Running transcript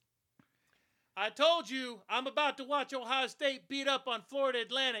I told you I'm about to watch Ohio State beat up on Florida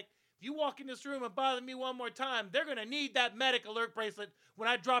Atlantic. If you walk in this room and bother me one more time, they're going to need that medic alert bracelet when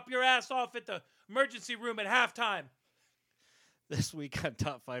I drop your ass off at the emergency room at halftime. This week on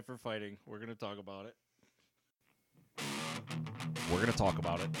Top 5 for Fighting, we're going to talk about it. We're going to talk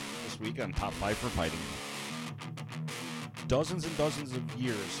about it this week on Top 5 for Fighting. Dozens and dozens of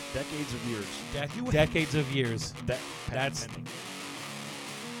years, decades of years. Decades of years. That's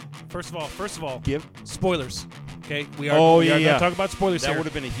First of all, give spoilers. Okay, we are Oh, going to yeah. talk about spoilers that here. would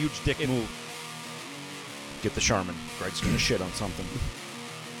have been a huge dick move. Get the Charmin. Greg's going to shit on something.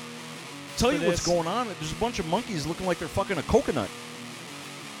 Tell For you what's this- going on. There's a bunch of monkeys looking like they're fucking a coconut.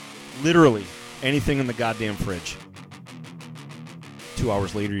 Literally anything in the goddamn fridge. 2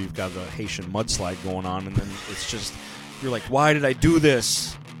 hours later, you've got a Haitian mudslide going on, and then it's just, you're like, why did I do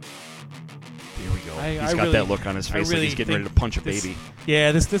this? Here we go. He's got that look on his face like he's getting ready to punch a baby.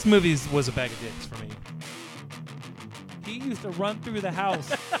 Yeah, this movie was a bag of dicks for me. He used to run through the house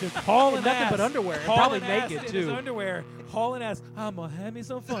just hauling nothing ass, but underwear, and hauling probably ass naked, in his too. underwear, hauling ass. I'm gonna have me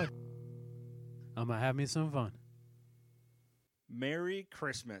some fun. I'm going to have me some fun. Merry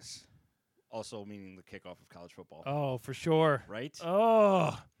Christmas. Also meaning the kickoff of college football. Oh, for sure. Right?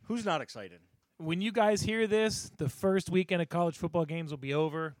 Oh, Who's not excited? when you guys hear this, the first weekend of college football games will be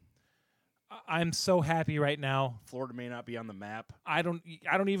over. I'm so happy right now. Florida may not be on the map. I don't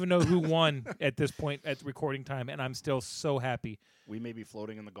even know who won at this point at the recording time, and I'm still so happy. We may be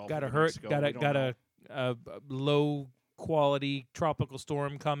floating in the Gulf Got a of hurt, Mexico. got We don't know. a low quality tropical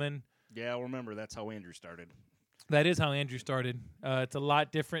storm coming. Yeah, remember, that's how Andrew started. That is how Andrew started. It's a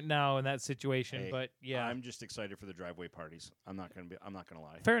lot different now in that situation, Hey, but yeah, I'm just excited for the driveway parties. I'm not gonna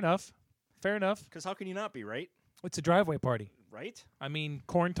lie. fair enough. Fair enough. Because how can you not be, right? It's a driveway party. Right? I mean,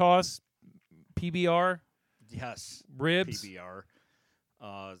 corn toss, PBR, Yes. ribs. PBR.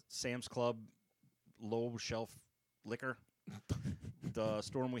 Sam's Club, low shelf liquor. The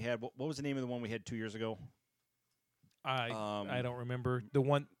storm we had. What was the name of the one we had 2 years ago? I don't remember the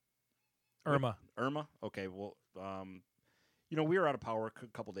one. Irma. Irma? Okay, well, we were out of power a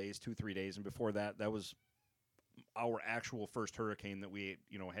couple days, 2-3 days, and before that, that was our actual first hurricane that we,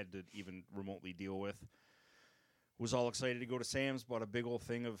 had to even remotely deal with. Was all excited to go to Sam's, bought a big old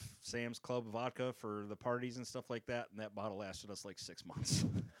thing of Sam's Club vodka for the parties and stuff like that, and that bottle lasted us like 6 months.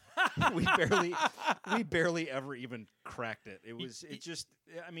 we barely ever even cracked it.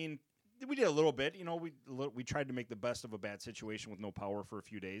 We did a little bit, we tried to make the best of a bad situation with no power for a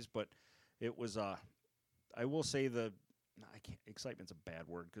few days, but it was, I will say excitement's a bad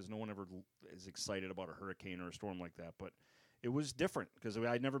word because no one ever is excited about a hurricane or a storm like that, but it was different because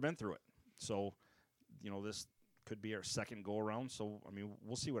I'd never been through it. So, this could be our second go around. So,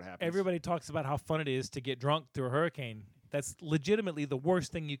 we'll see what happens. Everybody talks about how fun it is to get drunk through a hurricane. That's legitimately the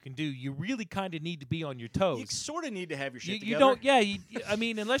worst thing you can do. You really kind of need to be on your toes. You sort of need to have your shit you together. don't.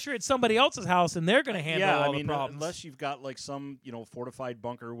 Yeah. Unless you're at somebody else's house and they're going to handle all the problems. Unless you've got like some, fortified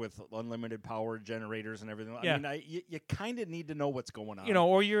bunker with unlimited power generators and everything. Yeah. You kind of need to know what's going on.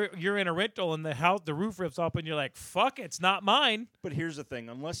 Or you're in a rental and the roof rips up and you're like, fuck, it's not mine. But here's the thing: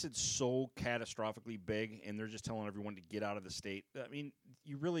 unless it's so catastrophically big and they're just telling everyone to get out of the state,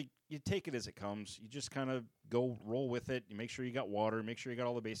 you take it as it comes. You just kind of go roll with it. You make sure you got water, make sure you got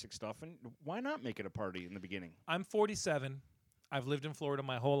all the basic stuff, and why not make it a party in the beginning? I'm 47. I've lived in Florida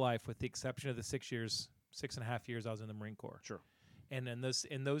my whole life, with the exception of the 6.5 years I was in the Marine Corps. Sure. And in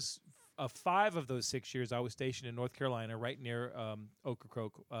those 5 of those 6 years, I was stationed in North Carolina, right near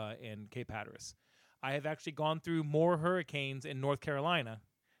Ocracoke and Cape Hatteras. I have actually gone through more hurricanes in North Carolina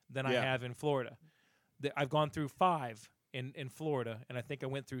than I have in Florida. I've gone through 5 in Florida, and I think I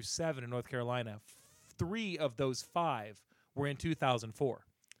went through 7 in North Carolina. 3 of those 5 were in 2004.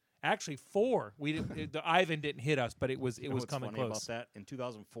 Actually, 4. The Ivan didn't hit us, but it was coming funny close. About that? In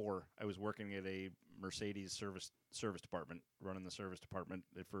 2004, I was working at a Mercedes service department, running the service department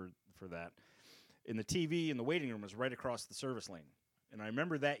for that. And the TV in the waiting room was right across the service lane. And I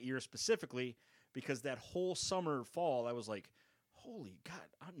remember that year specifically because that whole fall, I was like, holy God,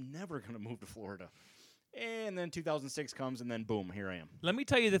 I'm never going to move to Florida. And then 2006 comes, and then boom, here I am. Let me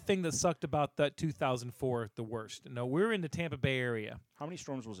tell you the thing that sucked about that 2004 the worst. No, we're in the Tampa Bay area. How many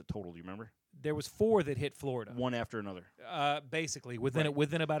storms was it total? Do you remember? There was 4 that hit Florida. One after another. Basically,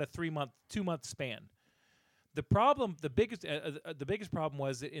 within about a 2-month span. The biggest problem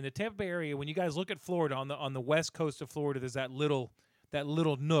was that in the Tampa Bay area, when you guys look at Florida on the west coast of Florida, there's that little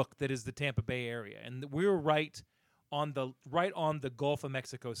nook that is the Tampa Bay area, and we were right on the Gulf of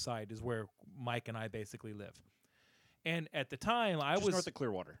Mexico side is where Mike and I basically live. And at the time, Just north of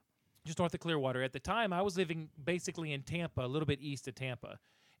Clearwater. Just north of Clearwater. At the time, I was living basically in Tampa, a little bit east of Tampa.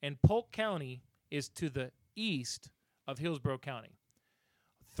 And Polk County is to the east of Hillsborough County.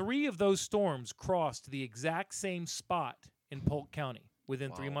 3 of those storms crossed the exact same spot in Polk County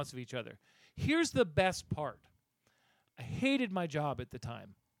within 3 Wow. months of each other. Here's the best part. I hated my job at the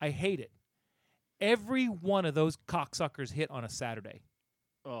time. I hate it. Every one of those cocksuckers hit on a Saturday.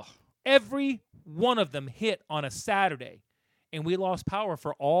 Ugh. Every one of them hit on a Saturday. And we lost power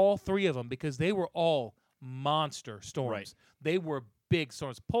for all 3 of them because they were all monster storms. Right. They were big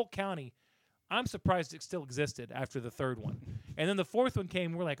storms. Polk County, I'm surprised it still existed after the 3rd one. And then the 4th one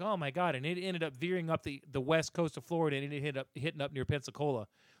came, we're like, oh my God. And it ended up veering up the west coast of Florida and it hitting up near Pensacola.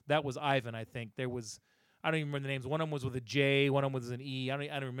 That was Ivan, I think. There was, I don't even remember the names. One of them was with a J, one of them was an E. I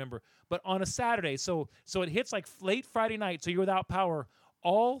don't remember. But on a Saturday, so it hits like late Friday night, so you're without power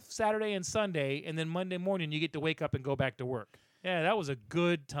all Saturday and Sunday, and then Monday morning you get to wake up and go back to work. Yeah, that was a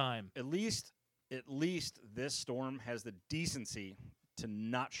good time. At least this storm has the decency to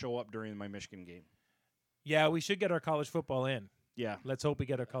not show up during my Michigan game. Yeah, we should get our college football in. Yeah. Let's hope we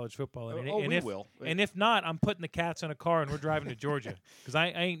get our college football in. Oh, and we if, will. And if not, I'm putting the Cats in a car and we're driving to Georgia because I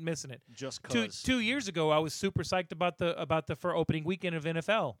ain't missing it. Just cause. 2 years ago, I was super psyched about the for opening weekend of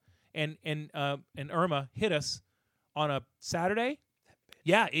NFL, and Irma hit us on a Saturday.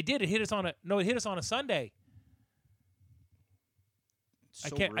 Yeah, it did. It hit us on a Sunday.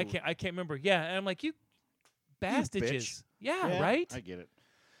 So I rude. can't remember. Yeah, and I'm like, you bastages. bitch. Yeah, right. I get it. I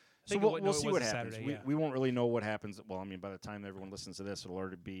So think we'll it see was what a happens. Saturday, yeah. We won't really know what happens. Well, I mean, by the time everyone listens to this, it'll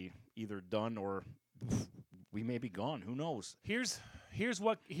already be either done or we may be gone. Who knows? Here's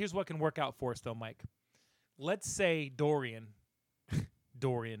what can work out for us though, Mike. Let's say Dorian.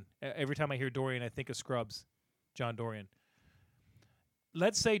 Every time I hear Dorian, I think of Scrubs, John Dorian.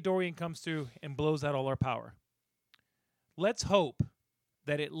 Let's say Dorian comes through and blows out all our power. Let's hope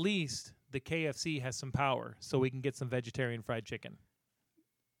that at least the KFC has some power so we can get some vegetarian fried chicken.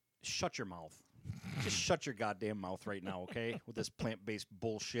 Shut your mouth. Just shut your goddamn mouth right now, okay? With this plant-based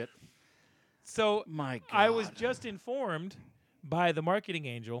bullshit. So My God. I was just informed by the marketing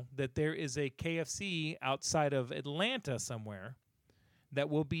angel that there is a KFC outside of Atlanta somewhere that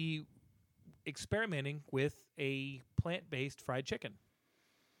will be experimenting with a plant-based fried chicken.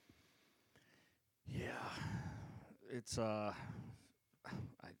 Yeah. It's I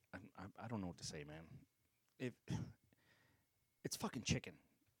don't know what to say, man. It's fucking chicken.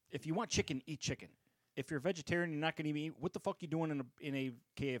 If you want chicken, eat chicken. If you're a vegetarian, you're not going to eat. What the fuck you doing in a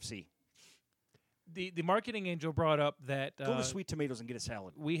KFC? The marketing angel brought up that Go to Sweet Tomatoes and get a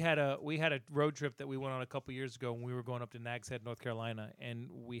salad. we had a road trip that we went on a couple years ago when we were going up to Nags Head, North Carolina, and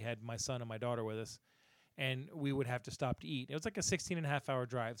we had my son and my daughter with us, and we would have to stop to eat. It was like a 16-and-a-half-hour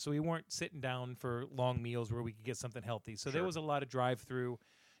drive, so we weren't sitting down for long meals where we could get something healthy. So there Sure. was a lot of drive-through,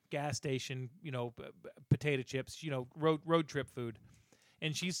 gas station, potato chips, road trip food.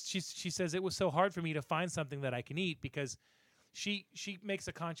 And she says it was so hard for me to find something that I can eat because she makes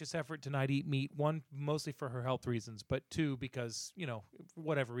a conscious effort to not eat meat. One, mostly for her health reasons, but 2, because for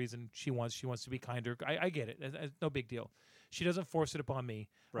whatever reason she wants to be kinder. I get it. It's no big deal. She doesn't force it upon me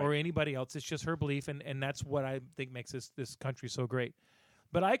or Right. anybody else. It's just her belief, and that's what I think makes this country so great.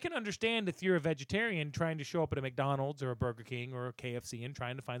 But I can understand if you're a vegetarian trying to show up at a McDonald's or a Burger King or a KFC and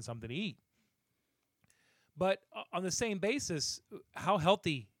trying to find something to eat. But on the same basis, how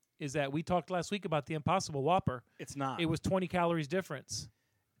healthy is that? We talked last week about the Impossible Whopper. It's not. It was 20 calories difference.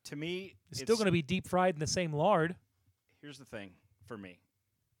 To me, It's still going to be deep fried in the same lard. Here's the thing for me.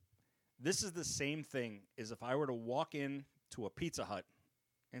 This is the same thing as if I were to walk in to a Pizza Hut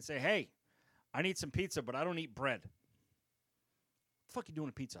and say, "Hey, I need some pizza, but I don't eat bread." What the fuck you doing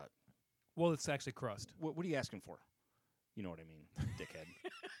at Pizza Hut? Well, it's actually crust. What are you asking for? You know what I mean, dickhead.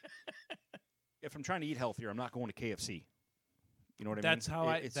 If I'm trying to eat healthier, I'm not going to KFC. You know what I mean? That's how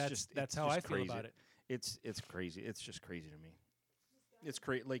It's just that's it's how just I feel crazy. about it. It's crazy. It's just crazy to me. It's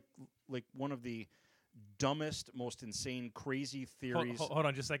crazy. Like one of the dumbest, most insane, crazy theories. Hold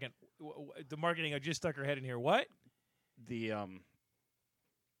on just a second. The marketing, I just stuck her head in here. What? The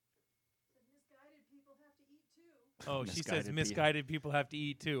Oh, she says Misguided misguided people have to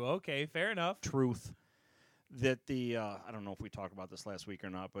eat too. Okay, fair enough. truth that I don't know if we talked about this last week or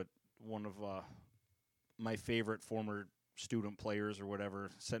not, but one of my favorite former student players or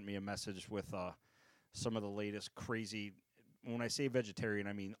whatever sent me a message with some of the latest crazy. When I say vegetarian,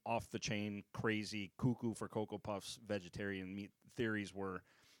 I mean off the chain, crazy, cuckoo for Cocoa Puffs vegetarian meat theories where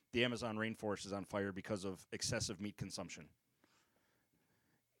the Amazon rainforest is on fire because of excessive meat consumption.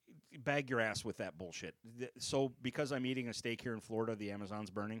 Bag your ass with that bullshit. So because I'm eating a steak here in Florida, the Amazon's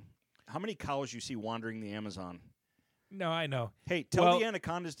burning. How many cows you see wandering the Amazon? No, I know. Hey, tell Well- the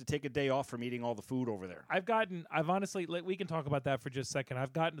anacondas to take a day off from eating all the food over there. I've honestly, we can talk about that for just a second.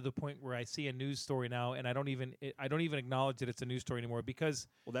 I've gotten to the point where I see a news story now, and I don't even acknowledge that it's a news story anymore because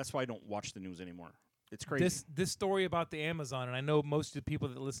Well, that's why I don't watch the news anymore. It's crazy. this story about the Amazon, and I know most of the people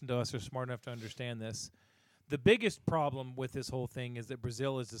that listen to us are smart enough to understand this. The biggest problem with this whole thing is that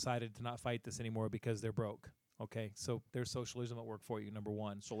Brazil has decided to not fight this anymore because they're broke. Okay, so there's socialism at work for you. Number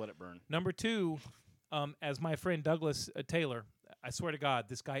one. So let it burn. Number two, as my friend Douglas Taylor, I swear to God,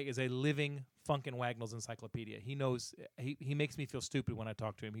 this guy is a living Funkin' Wagnalls encyclopedia. He knows. He makes me feel stupid when I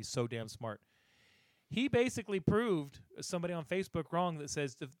talk to him. He's so damn smart. He basically proved somebody on Facebook wrong that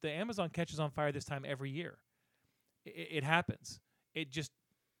says the Amazon catches on fire this time every year. It happens.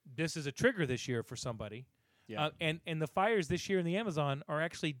 This is a trigger this year for somebody. Yeah. And the fires this year in the Amazon are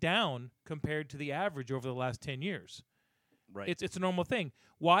actually down compared to the average over the last 10 years. Right. It's a normal thing.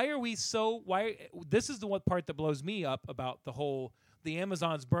 Why are we so? This is the one part that blows me up about the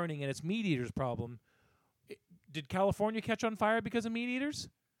Amazon's burning and it's meat eaters problem. Did California catch on fire because of meat eaters?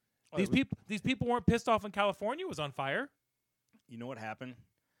 Oh, These people weren't pissed off when California was on fire. You know what happened?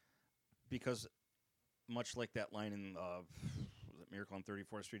 Because much like that line in was it Miracle on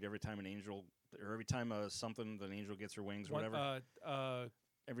 34th Street, every time an angel an angel gets her wings or whatever.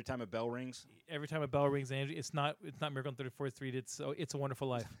 Every time a bell rings. Every time a bell rings, it's not Miracle on 34th Street. It's a Wonderful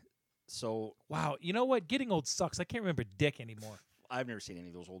Life. So wow, you know what? Getting old sucks. I can't remember dick anymore. I've never seen any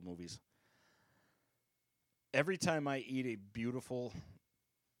of those old movies. Every time I eat a beautiful,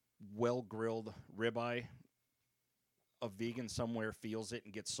 well-grilled ribeye, a vegan somewhere feels it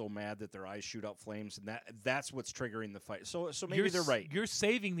and gets so mad that their eyes shoot up flames, and that's what's triggering the fight. So maybe they're right. You're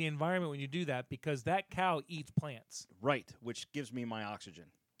saving the environment when you do that because that cow eats plants. Right, which gives me my oxygen.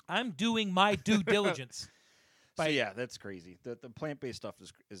 I'm doing my due diligence. So yeah, that's crazy. The plant-based stuff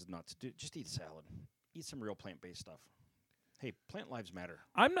is nuts. Just eat salad. Eat some real plant-based stuff. Hey, plant lives matter.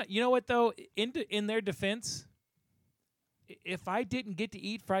 I'm not. You know what though? In their defense, if I didn't get to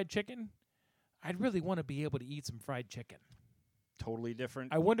eat fried chicken, I'd really want to be able to eat some fried chicken. Totally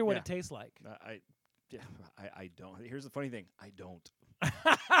different. I wonder what it tastes like. I don't. Here's the funny thing. I don't.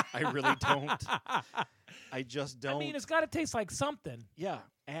 I really don't. I just don't. I mean, it's got to taste like something. Yeah,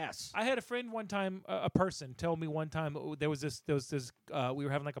 ass. I had a friend one time, a person, tell me one time there was this. We were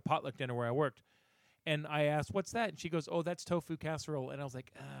having like a potluck dinner where I worked, and I asked, "What's that?" And she goes, "Oh, that's tofu casserole." And I was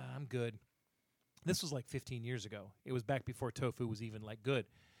like, "I'm good." This was like 15 years ago. It was back before tofu was even like good.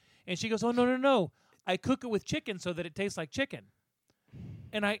 And she goes, "Oh no! I cook it with chicken so that it tastes like chicken."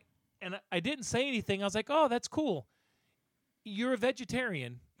 And I didn't say anything. I was like, "Oh, that's cool. You're a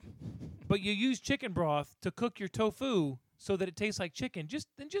vegetarian, but you use chicken broth to cook your tofu so that it tastes like chicken.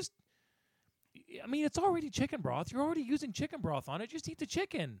 I mean, it's already chicken broth. You're already using chicken broth on it. Just eat the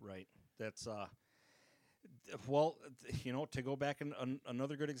chicken." Right. That's well, to go back and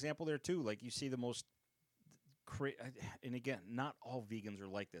another good example there too. Like you see the most and again, not all vegans are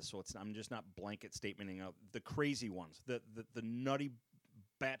like this, so I'm just not blanket statementing out the crazy ones, the nutty,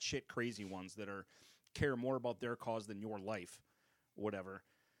 batshit crazy ones that care more about their cause than your life, whatever.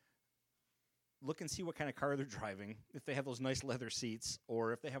 Look and see what kind of car they're driving, if they have those nice leather seats,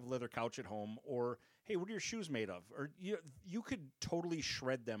 or if they have a leather couch at home, or hey, what are your shoes made of? Or you could totally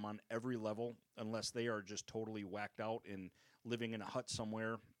shred them on every level, unless they are just totally whacked out and living in a hut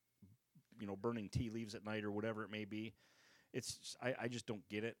somewhere, burning tea leaves at night or whatever it may be. It's I just don't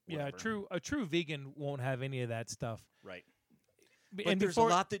get it. Whatever. Yeah, a true vegan won't have any of that stuff. Right. And there's a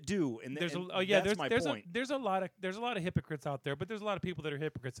lot that do, and that's my point. There's a lot of hypocrites out there, but there's a lot of people that are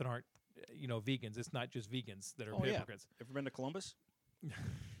hypocrites that aren't, vegans. It's not just vegans that are hypocrites. Yeah. Ever been to Columbus?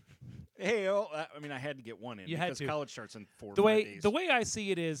 Hey, I had to get one in because college starts in 4 or 5 days. The way I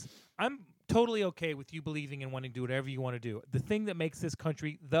see it is, I'm totally okay with you believing and wanting to do whatever you want to do. The thing that makes this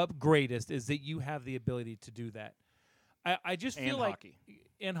country the greatest is that you have the ability to do that. I just feel like hockey.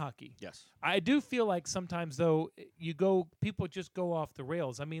 And hockey. Yes. I do feel like sometimes though people just go off the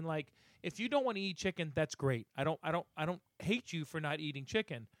rails. I mean, like if you don't want to eat chicken, that's great. I don't hate you for not eating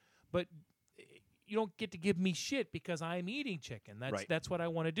chicken, but you don't get to give me shit because I'm eating chicken. That's what I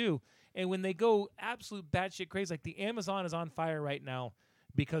want to do. And when they go absolute batshit crazy, like the Amazon is on fire right now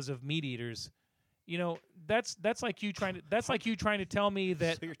because of meat eaters. That's like you trying to tell me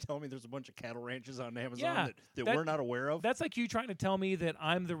that. So you're telling me there's a bunch of cattle ranches on Amazon that we're not aware of? That's like you trying to tell me that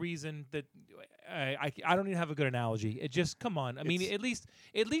I'm the reason that I don't even have a good analogy. It just come on. I mean, at least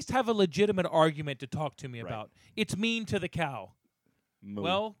have a legitimate argument to talk to me about. It's mean to the cow. Moo.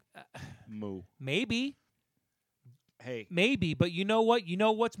 Well, moo. Maybe. Hey. Maybe, but you know what? You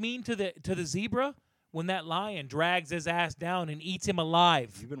know what's mean to the zebra? When that lion drags his ass down and eats him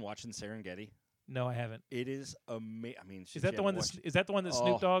alive. You've been watching Serengeti? No, I haven't. It is amazing. I mean, Is that the one? Is that the one that Oh.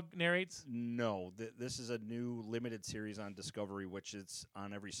 Snoop Dogg narrates? No, this is a new limited series on Discovery, which is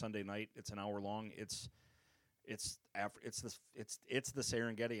on every Sunday night. It's an hour long. It's the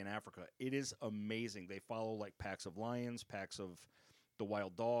Serengeti in Africa. It is amazing. They follow like packs of lions, packs of the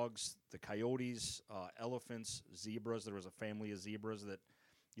wild dogs, the coyotes, elephants, zebras. There was a family of zebras that,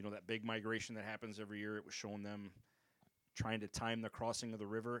 that big migration that happens every year. It was showing them trying to time the crossing of the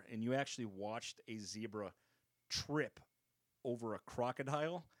river, and you actually watched a zebra trip over a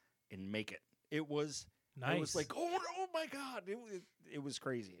crocodile and make it. It was Nice. It was like, oh my God, it was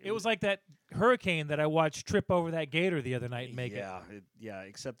crazy. It was like that hurricane that I watched trip over that gator the other night and make it. Yeah.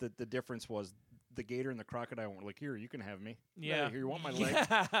 Except that the difference was the gator and the crocodile were like, here, you can have me. Yeah. Here, you want my leg?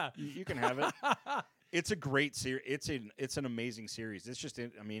 Yeah. You can have it. It's a great series. It's an amazing series. It's just,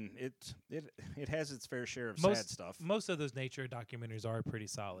 it has its fair share of sad stuff. Most of those nature documentaries are pretty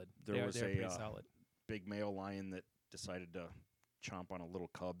solid. There was they're a pretty solid. big male lion that decided to chomp on a little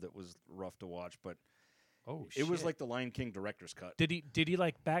cub that was rough to watch, but Oh, it was shit. like the Lion King director's cut. Did he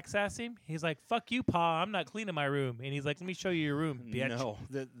like backsass him? He's like, "Fuck you, Pa. I'm not cleaning my room." And he's like, "Let me show you your room, bitch." No,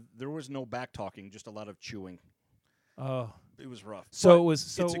 there was no back talking, just a lot of chewing. Oh, It was rough. so But it was.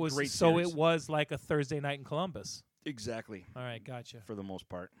 So it's it a was. great So series. it was like a Thursday night in Columbus. Exactly, All right, gotcha. for the most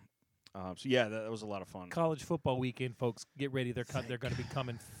part. So yeah, that was a lot of fun. College football weekend, folks. Get ready. They're going to be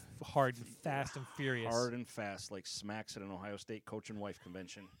coming hard and fast and furious. Hard and fast, like smacks at an Ohio State coach and wife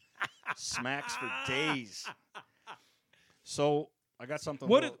convention. Smacks for days. So I got something.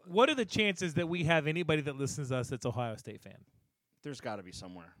 What are the chances that we have anybody that listens to us that's Ohio State fan? There's got to be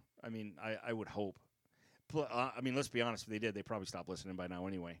somewhere. I mean, I would hope. I mean, let's be honest. If they did, they probably stopped listening by now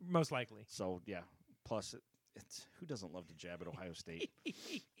anyway. Most likely. So yeah. Plus, it's who doesn't love to jab at Ohio State?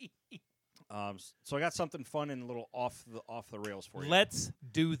 So I got something fun and a little off the rails for you. Let's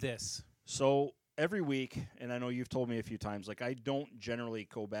do this. So every week, and I know you've told me a few times, like I don't generally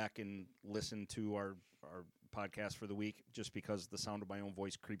go back and listen to our podcast for the week just because the sound of my own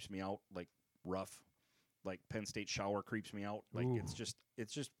voice creeps me out, like rough. Like Penn State shower creeps me out. Like Ooh. it's just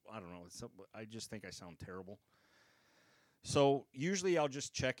I don't know. I just think I sound terrible. So usually I'll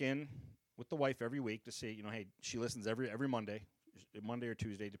just check in with the wife every week to see, hey, she listens every Monday or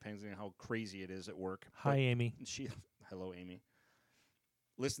Tuesday, depending on how crazy it is at work. Hi, Amy. Hello, Amy.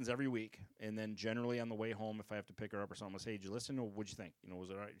 Listens every week, and then generally on the way home, if I have to pick her up or something, I'll say, "Did you listen? Or what'd you think? Was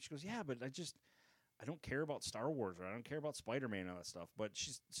it all right?" She goes, "Yeah, but I don't care about Star Wars or I don't care about Spider-Man and all that stuff." But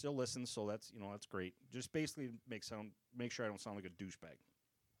she still listens, so that's great. Just basically make sure I don't sound like a douchebag.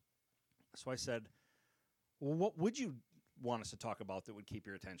 So I said, "Well, what would you want us to talk about that would keep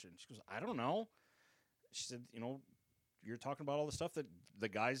your attention?" She goes, "I don't know." She said, "You're talking about all the stuff that the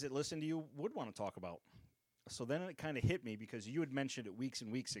guys that listen to you would want to talk about." So then it kind of hit me because you had mentioned it weeks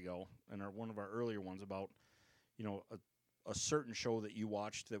and weeks ago in one of our earlier ones about, a certain show that you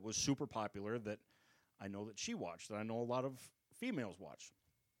watched that was super popular that I know that she watched, that I know a lot of females watch.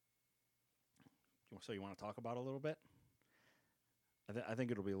 So you want to talk about it a little bit? I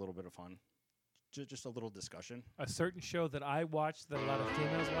think it'll be a little bit of fun. Just a little discussion. A certain show that I watched that a lot of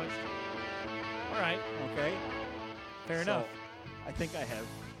females watched. All right. Okay. Fair enough. I think I have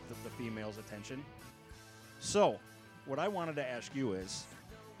the females' attention. So, what I wanted to ask you is,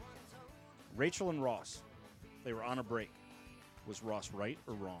 Rachel and Ross, they were on a break. Was Ross right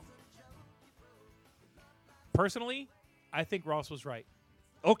or wrong? Personally, I think Ross was right.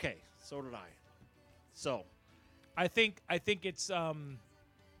 Okay, so did I. So, I think it's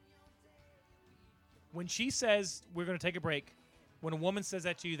when she says we're going to take a break. When a woman says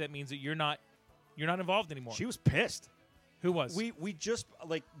that to you, that means that you're not involved anymore. she was pissed. Who was? We just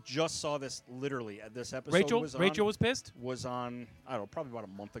saw this literally at this episode. Rachel was pissed. Was on, I don't know, probably about a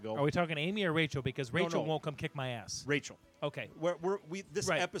month ago. Are we talking Amy or Rachel? Because Rachel no. won't come kick my ass. Rachel. Okay. This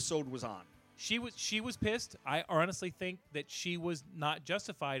Right. episode was on. She was pissed. I honestly think that she was not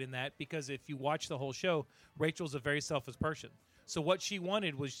justified in that because if you watch the whole show, Rachel's a very selfish person. So what she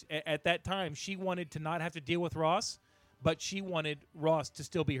wanted was at that time she wanted to not have to deal with Ross, but she wanted Ross to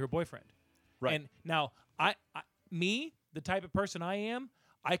still be her boyfriend. Right. And now me, the type of person I am,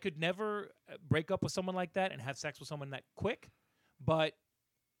 I could never break up with someone like that and have sex with someone that quick. But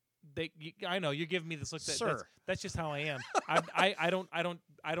I know you're giving me this look. That's just how I am. I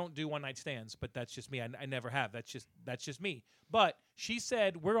don't do one night stands, but that's just me. I never have. That's just me. But she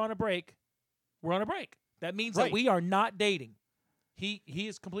said we're on a break. We're on a break. That means that we are not dating. He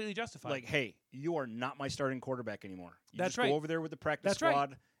is completely justified. Like, hey, you are not my starting quarterback anymore. You That's just right. Go over there with the practice That's right.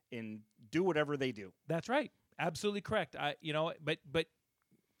 squad and do whatever they do. That's right. Absolutely correct. But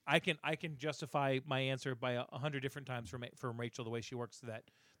I can justify my answer by 100 different times from Rachel the way she works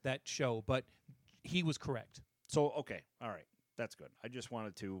that show. But He was correct. So, okay. All right. That's good. I just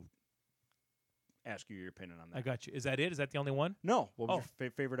wanted to ask you your opinion on that. I got you. Is that it? Is that the only one? No. What was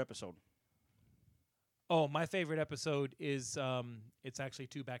your favorite episode? Oh, my favorite episode is it's actually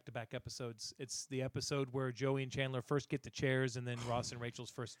 2 back-to-back episodes. It's the episode where Joey and Chandler first get the chairs, and then Ross and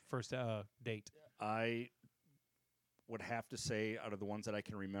Rachel's first date. I would have to say, out of the ones that I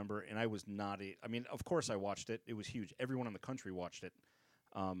can remember, and I was not I mean, of course I watched it. It was huge. Everyone in the country watched it.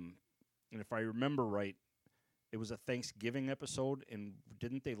 And if I remember right, it was a Thanksgiving episode, and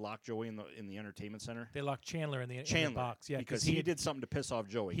didn't they lock Joey in the entertainment center? They locked Chandler in the box. Yeah, because he did something to piss off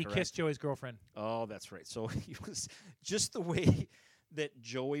Joey. He correct? kissed Joey's girlfriend. Oh, that's right. So he was just the way that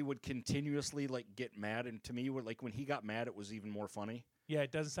Joey would continuously get mad, and to me, like when he got mad, it was even more funny. Yeah,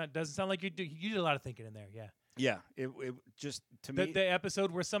 it doesn't sound like you did a lot of thinking in there. Yeah. Yeah, it just to me the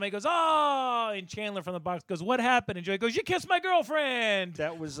episode where somebody goes, "Oh," and Chandler from the box goes, "What happened?" And Joey goes, "You kissed my girlfriend."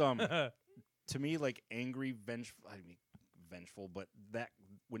 that was to me angry, vengeful, but that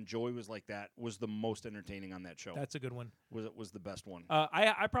when Joey was like that was the most entertaining on that show. That's a good one. Was the best one.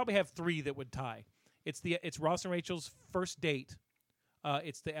 I probably have 3 that would tie. It's Ross and Rachel's first date.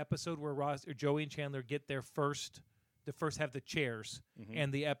 It's the episode where Joey and Chandler get their first have the chairs,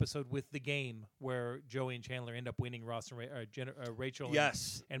 and the episode with the game where Joey and Chandler end up winning Ross and Rachel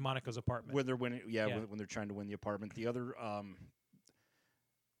and Monica's apartment. When they're winning, when they're trying to win the apartment. The other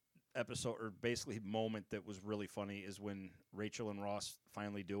episode, or basically moment that was really funny, is when Rachel and Ross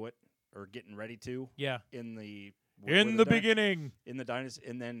finally do it, or getting ready to. Yeah. In the beginning. In the dynasty,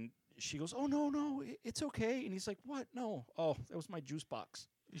 and then she goes, "Oh no, it's okay," and he's like, "What? No, oh, that was my juice box."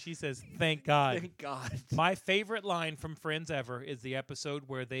 She says, "Thank God." Thank God. My favorite line from Friends ever is the episode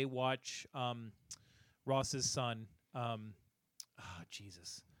where they watch Ross's son.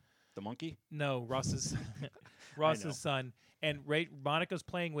 Jesus. The monkey? No, Ross's son. And Monica's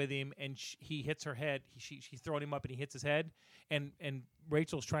playing with him, and he hits her head. She's throwing him up, and he hits his head. And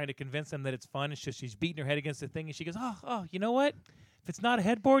Rachel's trying to convince him that it's fun. It's just she's beating her head against the thing, and she goes, "Oh, you know what? If it's not a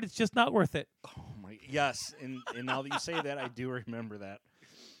headboard, it's just not worth it." Oh my, yes. And now that you say that, I do remember that.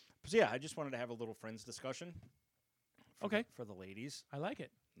 So yeah, I just wanted to have a little friends discussion. For the ladies. I like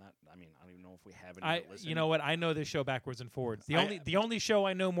it. I don't even know if we have any that listen. You know what? I know this show backwards and forwards. The only show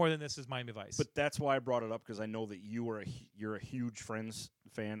I know more than this is Miami Vice. But that's why I brought it up, because I know that you're a huge Friends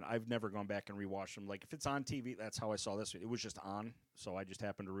fan. I've never gone back and rewatched them. Like if it's on TV, that's how I saw this. It was just on, so I just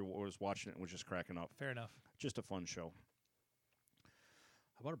happened to was watching it and was just cracking up. Fair enough. Just a fun show.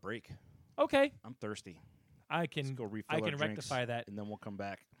 How about a break? Okay. I'm thirsty. I can go refill our drinks, rectify that, and then we'll come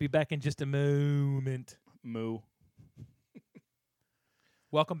back. Be back in just a moment. Moo.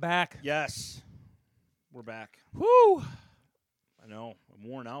 Welcome back. Yes, we're back. Woo! I know. I'm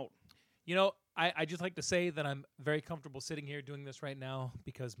worn out. You know, I just like to say that I'm very comfortable sitting here doing this right now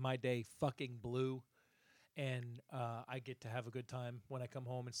because my day fucking blew, and I get to have a good time when I come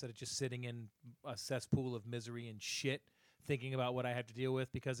home instead of just sitting in a cesspool of misery and shit, thinking about what I have to deal with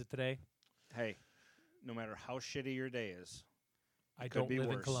because of today. Hey. No matter how shitty your day is, I don't live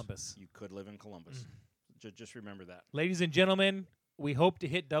in Columbus. You could live in Columbus. Just remember that. Ladies and gentlemen, we hope to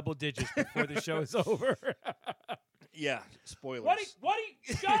hit double digits before the show is over. Yeah, spoilers. What?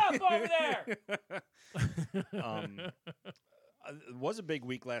 Shut up over there! It was a big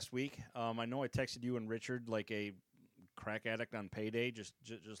week last week. I know I texted you and Richard like a crack addict on payday, just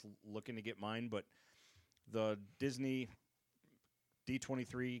looking to get mine. But the Disney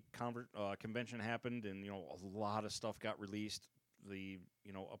D23 convention happened, and a lot of stuff got released. The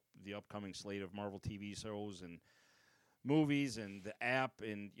upcoming slate of Marvel TV shows and movies, and the app,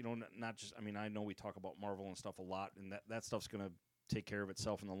 and not just. I mean, I know we talk about Marvel and stuff a lot, and that stuff's gonna take care of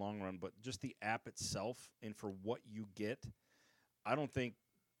itself in the long run. But just the app itself, and for what you get, I don't think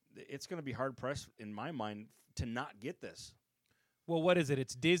it's gonna be hard pressed in my mind to not get this. Well, what is it?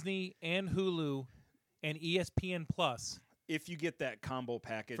 It's Disney and Hulu and ESPN Plus. If you get that combo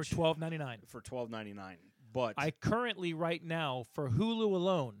package for $12.99. For $12.99, but I currently right now for Hulu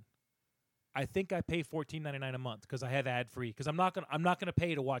alone, I think I pay $14.99 a month because I have ad free. Because I'm not gonna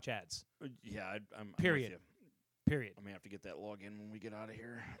pay to watch ads. Yeah, I'm Period. with you. Period. I'm gonna have to get that login when we get out of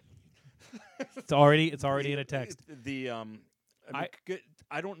here. It's already in a text.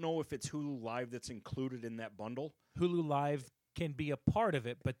 I don't know if it's Hulu Live that's included in that bundle. Hulu Live can be a part of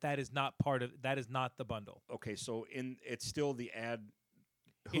it, but that is not the bundle. Okay, so it's still the ad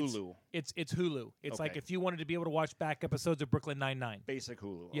Hulu. It's Hulu. It's okay. Like if you wanted to be able to watch back episodes of Brooklyn Nine-Nine. Basic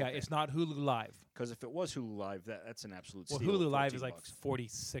Hulu. Yeah, okay. It's not Hulu Live. Because if it was Hulu Live, that's an absolute steal. Well, Hulu Live is like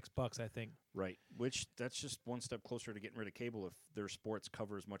 $46, I think. Right, which that's just one step closer to getting rid of cable if their sports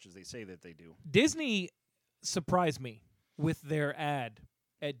cover as much as they say that they do. Disney surprised me with their ad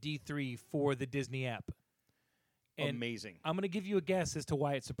at D3 for the Disney app. And Amazing. I'm going to give you a guess as to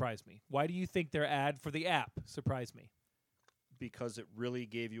why it surprised me. Why do you think their ad for the app surprised me? Because it really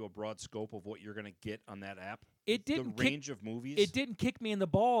gave you a broad scope of what you're going to get on that app. It didn't the range of movies. It didn't kick me in the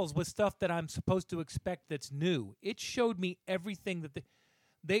balls with stuff that I'm supposed to expect that's new. It showed me everything that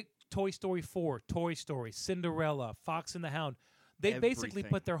they Toy Story 4, Toy Story, Cinderella, Fox and the Hound. They basically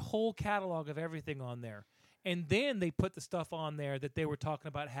Everything. put their whole catalog of everything on there. And then they put the stuff on there that they were talking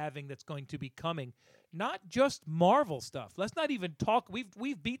about having that's going to be coming. Not just Marvel stuff. Let's not even talk.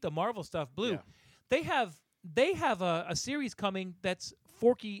 We've beat the Marvel stuff blue. Yeah. They have a series coming that's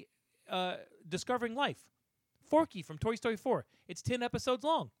Forky Discovering Life. Forky from Toy Story 4. It's 10 episodes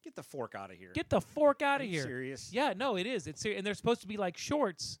long. Get the fork out of here. Get the fork out Are of you here. serious? Yeah, no, it is. It's and they're supposed to be like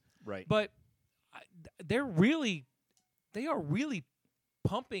shorts, Right. but they are really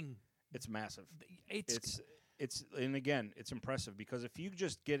pumping. It's massive. It's And again, it's impressive because if you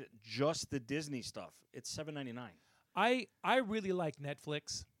just get just the Disney stuff, it's $7.99. I really like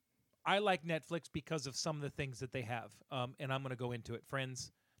Netflix. I like Netflix because of some of the things that they have. And I'm going to go into it.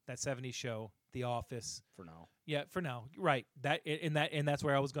 Friends, That 70s Show, The Office. For now. Yeah, for now. Right. And that's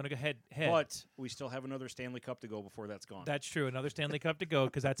where I was going to go head. But we still have another Stanley Cup to go before that's gone. That's true. Another Stanley Cup to go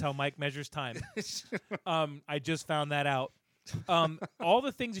because that's how Mike measures time. I just found that out. All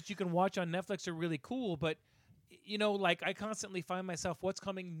the things that you can watch on Netflix are really cool, but like I constantly find myself, what's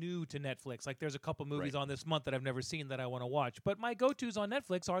coming new to Netflix? Like there's a couple movies on this month that I've never seen that I want to watch, but my go-tos on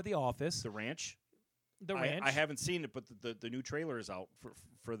Netflix are The Office, The Ranch. The Ranch. I haven't seen it, but the new trailer is out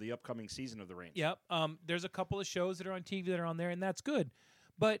for the upcoming season of The Ranch. Yep. There's a couple of shows that are on TV that are on there, and that's good.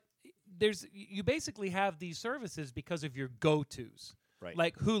 But you basically have these services because of your go-tos. Right.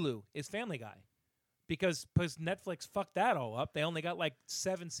 Like Hulu is Family Guy. Because Netflix fucked that all up. They only got like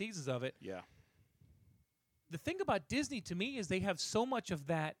 7 seasons of it. Yeah. The thing about Disney to me is they have so much of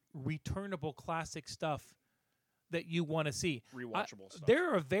that returnable classic stuff that you want to see. Rewatchable stuff.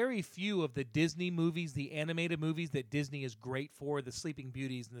 There are very few of the Disney movies, the animated movies that Disney is great for, the Sleeping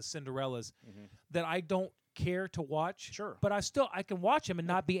Beauties and the Cinderellas, that I don't care to watch. Sure. But I can watch them and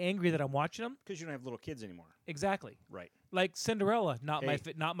not be angry that I'm watching them. Because you don't have little kids anymore. Exactly. Right. Like Cinderella, not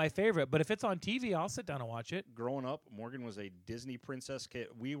my favorite, but if it's on TV, I'll sit down and watch it. Growing up, Morgan was a Disney princess kid.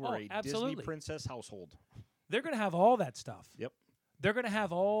 We were a absolutely. Disney princess household. They're going to have all that stuff. Yep. They're going to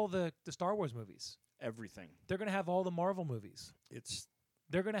have all the Star Wars movies. Everything. They're going to have all the Marvel movies. It's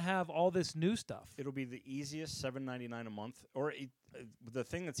They're going to have all this new stuff. It'll be the easiest $7.99 a month. Or the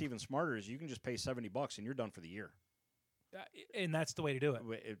thing that's even smarter is you can just pay $70 and you're done for the year. And that's the way to do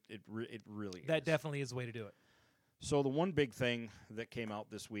it. It really is. That definitely is the way to do it. So the one big thing that came out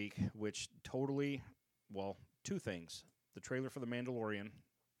this week, which totally, well, 2 things. The trailer for The Mandalorian,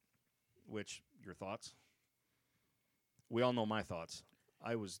 which, your thoughts? We all know my thoughts.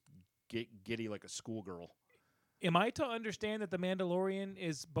 I was giddy like a schoolgirl. Am I to understand that The Mandalorian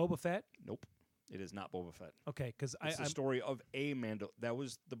is Boba Fett? Nope. It is not Boba Fett. Okay, because It's the story of a That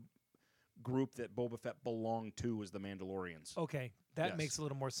was the group that Boba Fett belonged to, was the Mandalorians. Okay, that Yes. makes a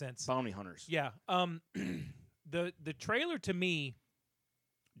little more sense. Bounty hunters. Yeah. The trailer to me,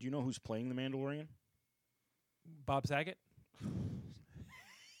 Do you know who's playing the Mandalorian? Bob Saget.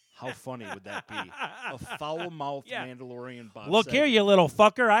 How funny would that be? A foul-mouthed Yeah. Mandalorian Bob Look here, Saget. you little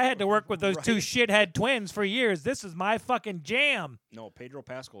fucker. I had to work with those two Right. shithead twins for years. This is my fucking jam. No, Pedro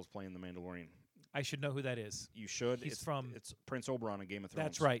Pascal is playing the Mandalorian. I should know who that is. You should. He's from- It's Prince Oberyn in Game of Thrones.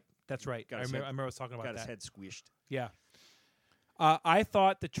 That's right. That's right. Got I his remember head- I was talking about Got that. his head squished. Yeah. I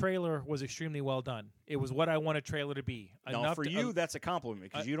thought the trailer was extremely well done. It was what I want a trailer to be. Now, for you, that's a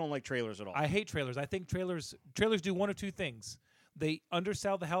compliment because you don't like trailers at all. I hate trailers. I think trailers do one of two things. They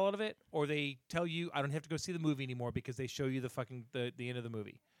undersell the hell out of it, or they tell you I don't have to go see the movie anymore because they show you the fucking the end of the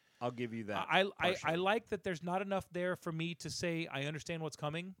movie. I'll give you that. I partially. like that there's not enough there for me to say I understand what's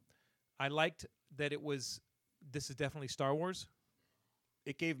coming. I liked that this is definitely Star Wars.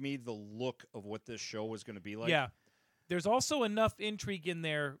 It gave me the look of what this show was going to be like. Yeah. There's also enough intrigue in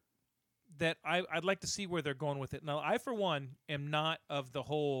there that I'd like to see where they're going with it. Now, I, for one, am not of the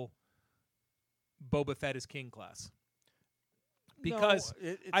whole Boba Fett is king class. Because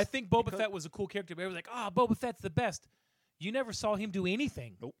I think Boba Fett was a cool character. But everyone's like, Boba Fett's the best. You never saw him do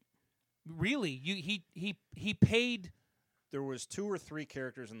anything. Nope. Really. He paid. There was 2 or 3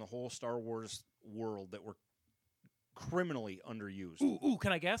 characters in the whole Star Wars world that were criminally underused. Ooh,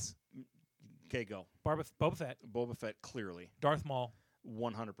 can I guess? Okay, go. Boba Fett, Boba Fett, clearly. Darth Maul,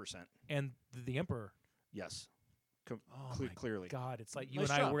 100%. and the Emperor. Yes. Oh my Clearly. God, it's like you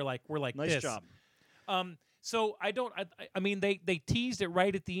Nice and I job. we're like Nice this. job. So I mean they teased it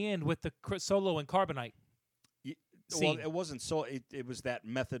right at the end with the Solo and Carbonite. scene. Well, it wasn't so. It was that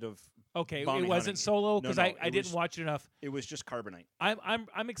method of. Okay, bounty it wasn't hunting. Solo No, because no, I it didn't was- watch it enough. It was just Carbonite.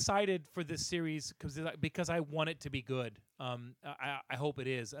 I'm excited for this series because I want it to be good. I hope it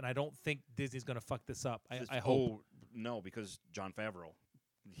is, and I don't think Disney's going to fuck this up. I hope Oh no, because Jon Favreau.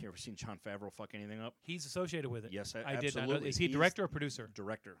 You ever seen Jon Favreau fuck anything up? he's associated with it. Yes, I did not know. absolutely. Is he He's director or producer?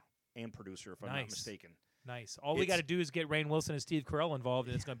 Director and producer, if I'm not Nice. mistaken. Nice. All we It's- got to do is get Rainn Wilson and Steve Carell involved,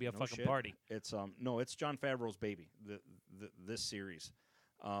 and it's going to be a No fucking shit. party. It's no, it's Jon Favreau's baby. This series.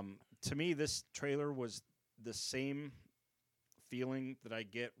 To me, this trailer was the same feeling that I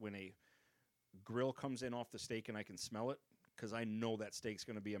get when a grill comes in off the steak and I can smell it because I know that steak's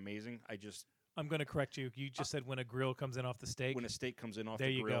going to be amazing. I'm going to correct you. You just said when a grill comes in off the steak. When a steak comes in off There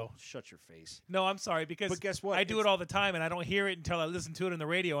the you grill, go. shut your face. No, I'm sorry because But guess what? I do it It's- all the time, and I don't hear it until I listen to it on the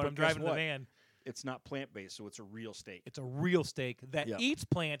radio and But I'm guess driving the what? van. It's not plant based, so it's a real steak. It's a real steak that Yep. eats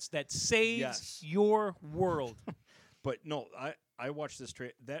plants that saves Yes. your world. But no, I watched this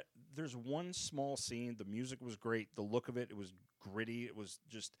that there's one small scene. The music was great. The look of it was gritty. It was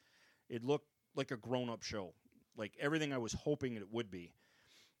just it looked like a grown up show, like everything I was hoping it would be.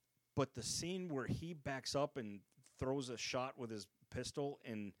 But the scene where he backs up and throws a shot with his pistol,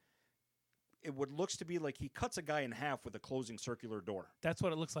 and it what looks to be like he cuts a guy in half with a closing circular door. That's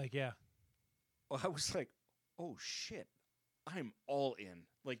what it looks like. Yeah. Well, I was like, oh shit, I'm all in.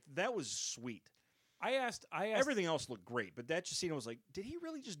 Like that was sweet. I asked Everything else looked great, but that just scene, I was like, did he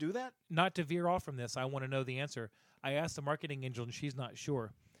really just do that? not to veer off from this. I want to know the answer. I asked the marketing angel, and she's not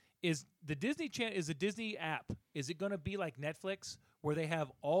sure. Is the Disney app? Is it going to be like Netflix, where they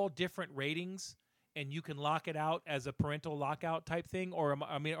have all different ratings, and you can lock it out as a parental lockout type thing, or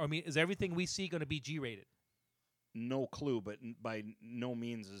is everything we see going to be G-rated? No clue, but by no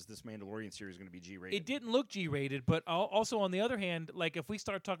means is this Mandalorian series going to be G-rated. It didn't look G-rated, but also on the other hand, like if we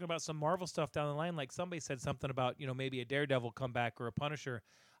start talking about some Marvel stuff down the line, like somebody said something about maybe a Daredevil comeback or a Punisher,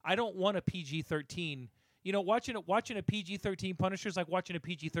 I don't want a PG-13. Watching a PG-13 Punisher is like watching a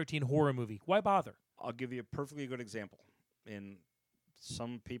PG-13 horror movie. Why bother? I'll give you a perfectly good example, and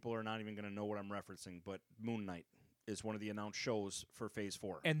some people are not even going to know what I'm referencing, but Moon Knight is one of the announced shows for Phase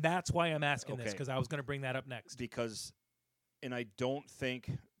 4. And that's why I'm asking this, Okay. because I was going to bring that up next. And I don't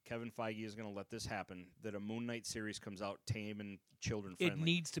think Kevin Feige is going to let this happen, that a Moon Knight series comes out tame and children-friendly. It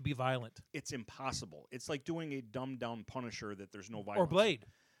needs to be violent. It's impossible. It's like doing a dumbed-down Punisher that there's no violence. Or Blade.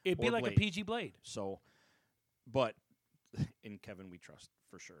 It'd be Or like Blade. a PG Blade. So, but in Kevin we trust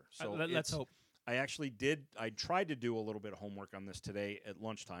for sure. So Let's it's- hope. I actually I tried to do a little bit of homework on this today at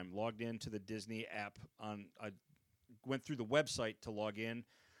lunchtime. Logged into the Disney app I went through the website to log in.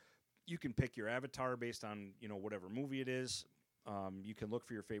 You can pick your avatar based on whatever movie it is. You can look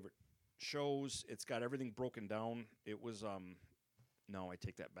for your favorite shows. It's got everything broken down. It was no, I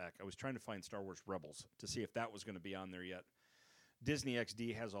take that back. I was trying to find Star Wars Rebels to see if that was going to be on there yet. Disney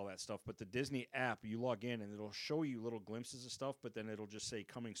XD has all that stuff, but the Disney app, you log in and it'll show you little glimpses of stuff, but then it'll just say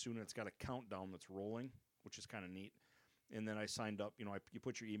coming soon, and it's got a countdown that's rolling, which is kind of neat. And then I signed up, you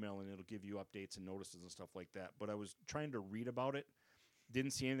put your email and it'll give you updates and notices and stuff like that. But I was trying to read about it, didn't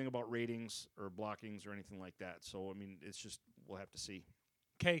see anything about ratings or blockings or anything like that. So, I mean, it's just, we'll have to see.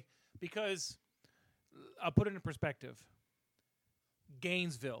 Okay, because I'll put it in perspective.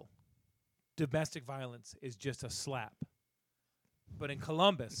 Gainesville, domestic violence is just a slap. But in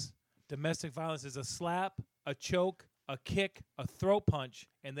Columbus, domestic violence is a slap, a choke, a kick, a throat punch,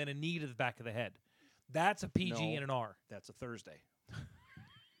 and then a knee to the back of the head. That's a PG No. and an R. That's a Thursday.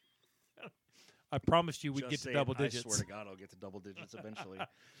 I promised you we'd Just get to saying, double digits. I swear to God, I'll get to double digits eventually.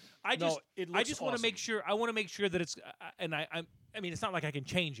 I No, just, it I looks just want to make awesome. sure. I want to make sure that it's, and I mean, it's not like I can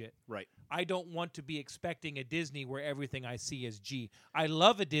change it. Right. I don't want to be expecting a Disney where everything I see is G. I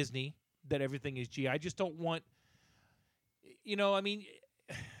love a Disney that everything is G. I just don't want, I mean,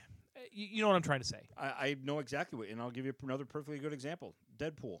 you know what I'm trying to say. I know exactly what, and I'll give you another perfectly good example.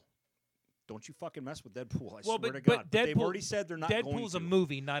 Deadpool. Don't you fucking mess with Deadpool. I swear to God. but They've Deadpool- already said they're not going Deadpool's to. a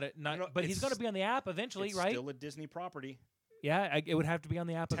movie, not. know, But he's it's- going to be on the app eventually, It's right? still a Disney property, Yeah, it would have to be on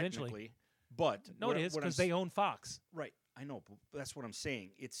the app eventually. technically. But No, what it I- is what I'm because they own Fox. Right, I know, but that's what I'm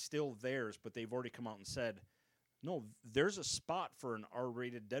saying. It's still theirs, but they've already come out and said, no, there's a spot for an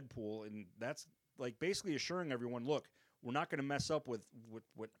R-rated Deadpool, and that's like basically assuring everyone, look, we're not going to mess up with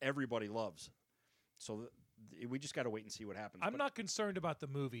what everybody loves. So we just got to wait and see what happens. I'm But- not concerned about the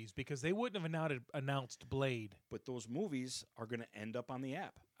movies because they wouldn't have announced Blade. But those movies are going to end up on the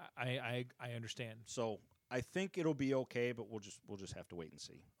app. I understand. So I think it'll be okay, but we'll just have to wait and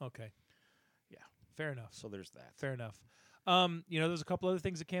see. Okay. Yeah. Fair enough. So there's that. Fair enough. There's a couple other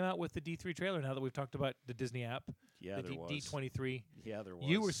things that came out with the D3 trailer now that we've talked about the Disney app. Yeah, the there was. D23. Yeah, there was.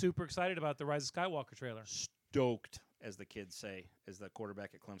 You were super excited about the Rise of Skywalker trailer. stoked, as the kids say, as the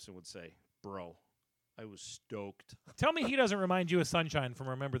quarterback at Clemson would say. Bro, I was stoked. Tell me he doesn't remind you of Sunshine from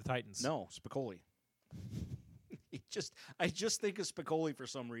Remember the Titans. No, Spicoli. I just think of Spicoli for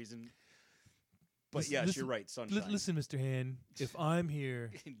some reason. But yes, you're right, Sunshine. Listen, Mr. Hand, if I'm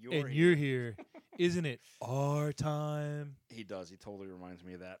here and you're here, isn't it our time? He does. He totally reminds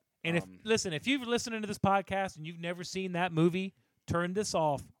me of that. And if you've listened to this podcast and you've never seen that movie, turn this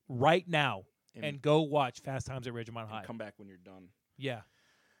off right now and go watch Fast Times at Ridgemont High. Come back when you're done. Yeah.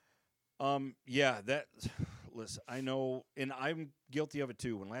 Listen, I know, and I'm guilty of it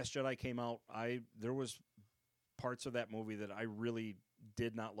too. When Last Jedi came out, there was parts of that movie that I really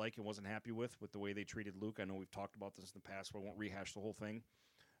did not like and wasn't happy with the way they treated Luke. I know we've talked about this in the past, but I won't rehash the whole thing.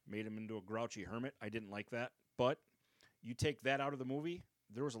 Made him into a grouchy hermit. I didn't like that. But you take that out of the movie,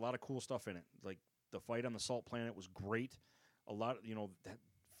 there was a lot of cool stuff in it. Like the fight on the Salt Planet was great. A lot of, that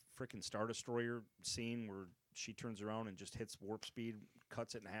freaking Star Destroyer scene where she turns around and just hits warp speed,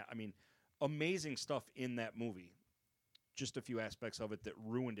 cuts it in half. I mean, amazing stuff in that movie. Just a few aspects of it that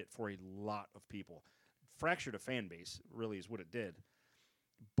ruined it for a lot of people. Fractured a fan base, really, is what it did.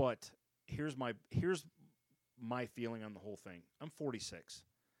 But here's my feeling on the whole thing. I'm 46.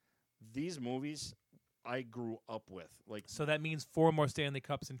 These movies I grew up with. So that means 4 more Stanley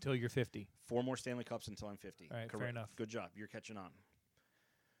Cups until you're 50. 4 more Stanley Cups until I'm 50. All right, correct. fair enough. Good job. You're catching on.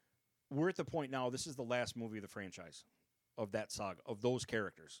 We're at the point now, this is the last movie of the franchise, of that saga, of those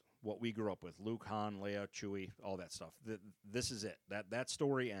characters, what we grew up with. Luke, Han, Leia, Chewie, all that stuff. This is it. That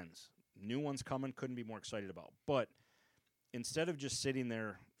story ends. New one's coming. Couldn't be more excited about. But instead of just sitting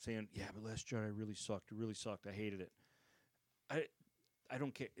there saying, yeah, but Last Jedi really sucked. It really sucked. I hated it. I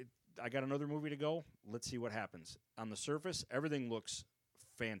don't care. I got another movie to go. Let's see what happens. On the surface, everything looks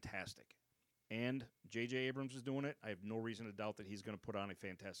fantastic. And J.J. Abrams is doing it. I have no reason to doubt that he's going to put on a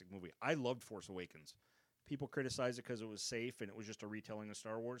fantastic movie. I loved Force Awakens. People criticize it because it was safe and it was just a retelling of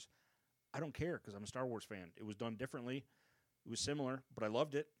Star Wars. I don't care because I'm a Star Wars fan. It was done differently. It was similar, but I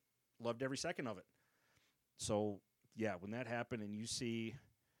loved it. Loved every second of it. So, yeah, when that happened and you see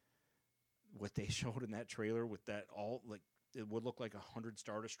what they showed in that trailer with that it would look like 100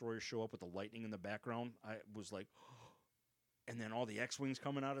 Star Destroyers show up with the lightning in the background. I was like, and then all the X-Wings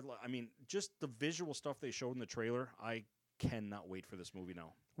coming out of just the visual stuff they showed in the trailer. I cannot wait for this movie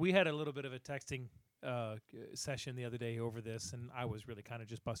now. We had a little bit of a texting session the other day over this, and I was really kind of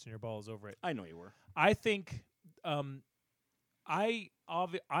just busting your balls over it. I know you were. I think I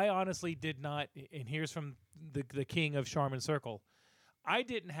honestly did not, and here's from the king of Charmin Circle, I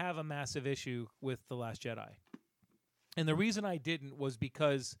didn't have a massive issue with The Last Jedi. And the reason I didn't was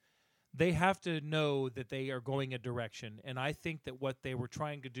because they have to know that they are going a direction. And I think that what they were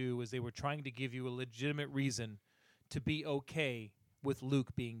trying to do is they were trying to give you a legitimate reason to be okay with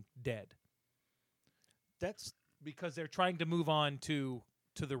Luke being dead. That's because they're trying to move on to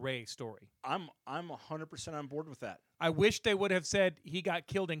the Rey story. I'm 100% on board with that. I wish they would have said he got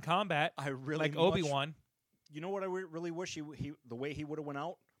killed in combat. I really like Obi-Wan. You know what I really wish he the way he would have went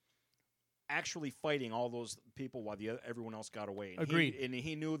out? Actually fighting all those people while everyone else got away. And Agreed.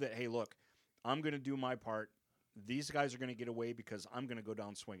 He knew that, hey, look, I'm going to do my part. These guys are going to get away because I'm going to go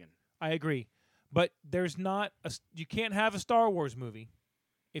down swinging. I agree. But there's not you can't have a Star Wars movie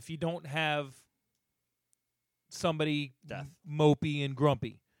if you don't have somebody mopey and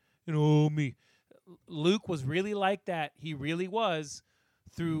grumpy. Me. Luke was really like that. He really was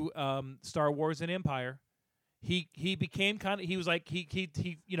through Star Wars and Empire. He became kind of, he was like he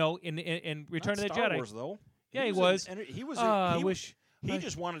in Return of the Star Jedi. Wars, though. Yeah, he was. He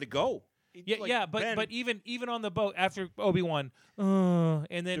just wanted to go. But even on the boat after Obi-Wan,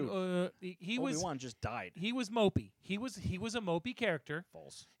 and then Obi-Wan just died. He was mopey. He was a mopey character.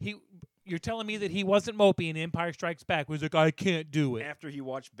 False. You're telling me that he wasn't mopey in Empire Strikes Back? He was like, I can't do it. After he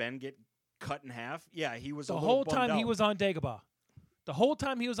watched Ben get cut in half, yeah, he was the a whole little time bummed he out. was on Dagobah. The whole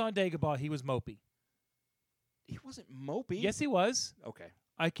time he was on Dagobah, he was mopey. He wasn't mopey. Yes, he was. Okay.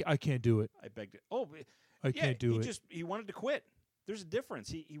 I can't do it. I begged it. Oh, I can't do it. He wanted to quit. There's a difference.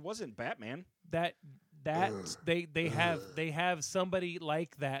 He wasn't Batman. They have somebody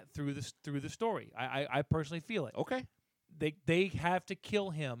like that through the story. I personally feel it. Okay. They have to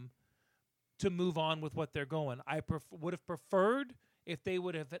kill him to move on with what they're going. I would have preferred if they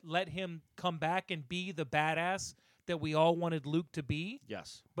would have let him come back and be the badass that we all wanted Luke to be.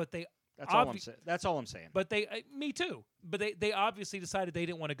 Yes. But they. That's all I'm saying. But me too. But they obviously decided they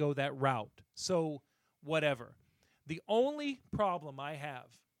didn't want to go that route. So whatever. The only problem I have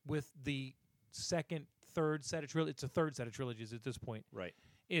with the third set of trilogies, it's a third set of trilogies at this point, right,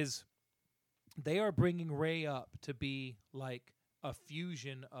 is they are bringing Rey up to be like a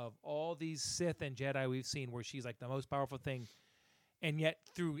fusion of all these Sith and Jedi we've seen, where she's like the most powerful thing, and yet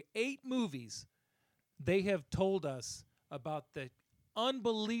through 8 movies, they have told us about the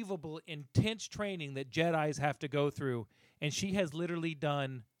unbelievable intense training that Jedis have to go through, and she has literally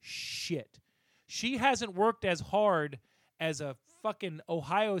done shit. She hasn't worked as hard as a fucking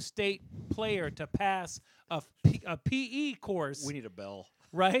Ohio State player to pass a PE course, We need a bell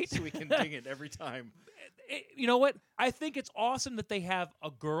right? so we can ding it every time. You know what? I think it's awesome that they have a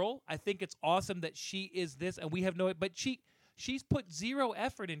girl. I think it's awesome that she is this, and we have no. But she's put zero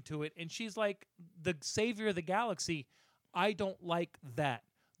effort into it, and she's like the savior of the galaxy. I don't like that.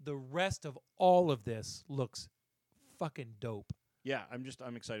 The rest of all of this looks fucking dope. Yeah,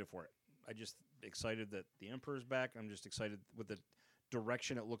 I'm excited for it. I just excited that the Emperor's back. I'm just excited with the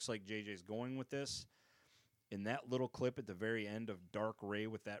direction it looks like JJ's going with this. In that little clip at the very end of Dark Ray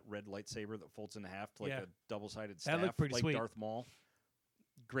with that red lightsaber that folds in half to like Yeah. a double-sided staff, looked pretty like sweet. Darth Maul.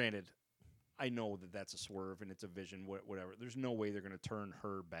 Granted, I know that that's a swerve and it's a vision, whatever. There's no way they're going to turn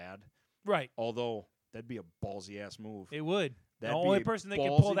her bad. Right. Although, that'd be a ballsy-ass move. It would. That'd The be only a person that can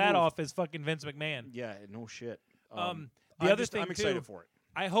pull ballsy that move. off is fucking Vince McMahon. Yeah, no shit. The I'm other thing, I'm excited too, for it.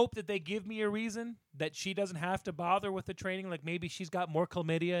 I hope that they give me a reason that she doesn't have to bother with the training. Like maybe she's got more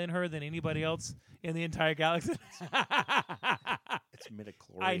chlamydia in her than anybody else in the entire galaxy. It's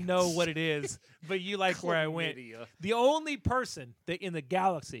midichlorians. I know what it is, but you like where I went. Chlamydia. The only person that in the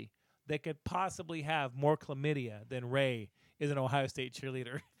galaxy that could possibly have more chlamydia than Ray is an Ohio State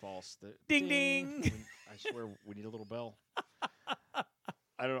cheerleader. False. Ding, ding. I swear we need a little bell.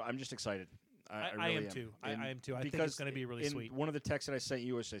 I don't know. I'm just excited. I I really am too. I And am too. I think because it's going to be really in sweet. One of the texts that I sent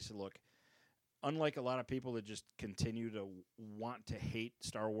you was I said, look, unlike a lot of people that just continue to want to hate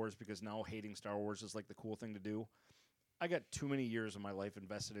Star Wars because now hating Star Wars is like the cool thing to do, I got too many years of my life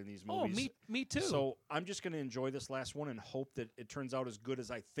invested in these Oh, movies. me too. So I'm just going to enjoy this last one and hope that it turns out as good as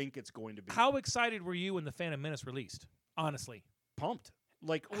I think it's going to be. How excited were you when the Phantom Menace released? Honestly, Pumped.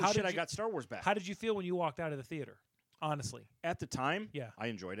 Like, oh How shit, did I you- got Star Wars back. how did you feel when you walked out of the theater? Honestly, At the time, Yeah. I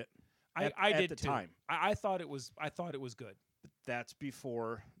enjoyed it. I At did the too. time. I thought it was good. That's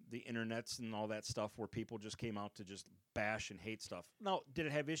before the internets and all that stuff where people just came out to just bash and hate stuff. Now, did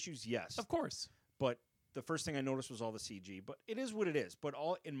it have issues? Yes. Of course. But the first thing I noticed was all the CG. But it is what it is. But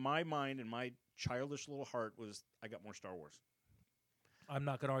all in my mind and my childish little heart was I got more Star Wars. I'm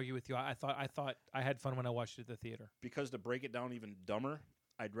not going to argue with you. I thought I had fun when I watched it at the theater. Because to break it down even dumber,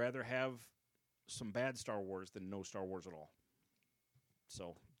 I'd rather have some bad Star Wars than no Star Wars at all.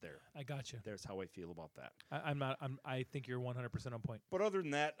 So I got you. there's how I feel about that. I think you're 100% on point. But other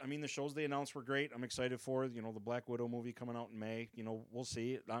than that, I mean, the shows they announced were great. I'm excited for, the Black Widow movie coming out in May. We'll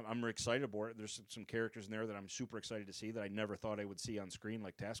see. I'm excited for it. There's some characters in there that I'm super excited to see that I never thought I would see on screen,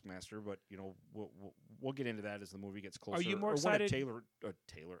 like Taskmaster. But, we'll get into that as the movie gets closer. you more or excited- when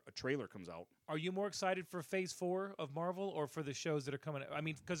a trailer comes out. Are you more excited for Phase 4 of Marvel or for the shows that are coming? I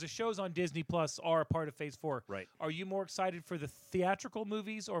mean, because the shows on Disney Plus are a part of Phase 4. Right. Are you more excited for the theatrical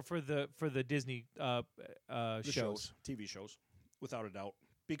movies or for the Disney The shows? TV shows, without a doubt.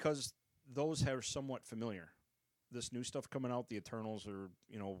 Because those are somewhat familiar. This new stuff coming out, the Eternals are,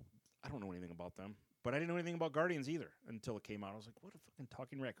 I don't know anything about them. But I didn't know anything about Guardians either until it came out. I was like, what, a fucking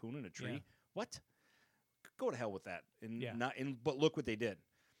talking raccoon in a tree? Yeah. What? Go to hell with that. And Yeah. but look what they did.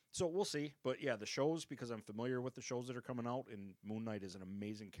 So we'll see. But yeah, the shows, because I'm familiar with the shows that are coming out, and Moon Knight is an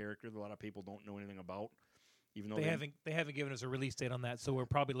amazing character that a lot of people don't know anything about. Even though They haven't given us a release date on that, so we're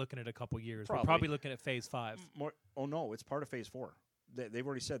probably looking at a couple years. We're Probably. probably looking at Phase 5. Oh no, it's part of Phase 4. They've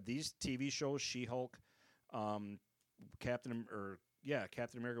already said these TV shows, She-Hulk, Captain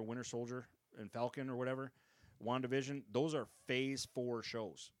America, Winter Soldier, and Falcon or whatever, WandaVision. Those are Phase 4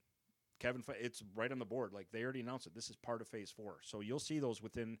 shows. It's right on the board. Like they already announced it. This is part of Phase 4, so you'll see those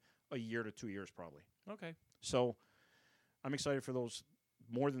within a year to 2 years probably. Okay. So I'm excited for those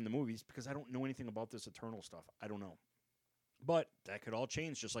more than the movies because I don't know anything about this Eternal stuff. I don't know. But that could all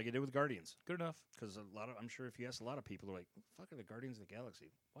change just like it did with Guardians. Good enough. Because I'm sure if you ask a lot of people, they're like, what the fuck are the Guardians of the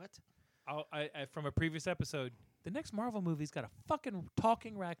Galaxy? What? From a previous episode, the next Marvel movie's got a fucking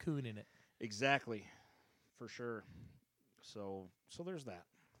talking raccoon in it. Exactly. For sure. So there's that.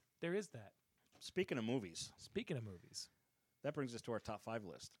 There is that. Speaking of movies, Speaking of movies. that brings us to our top 5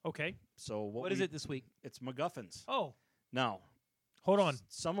 list. Okay. So What is it this week? It's MacGuffins. Oh, Now, hold on.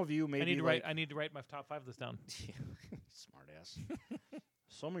 Some of you may I need be to like, write. I need to write my top 5 list down. smart ass.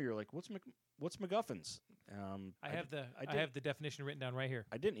 Some of you are like, what's MacGuffins? I have did- the definition written down right here.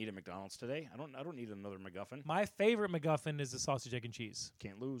 I didn't eat at McDonald's today. I don't need another MacGuffin. My favorite MacGuffin is the sausage, egg, and cheese.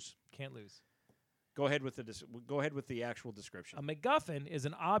 Can't lose. Can't lose. Go ahead with the actual description. A MacGuffin is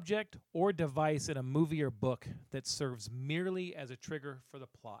an object or device in a movie or book that serves merely as a trigger for the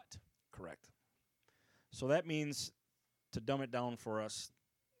plot. Correct. So that means, to dumb it down for us,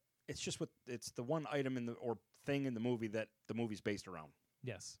 it's the one item or thing in the movie that the movie's based around.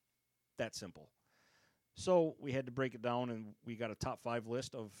 Yes. That simple. So we had to break it down, and we got a top 5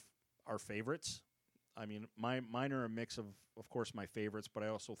 list of our favorites. I mean, mine are a mix of course, my favorites, but I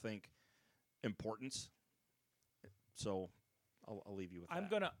also think importance. So I'll leave you with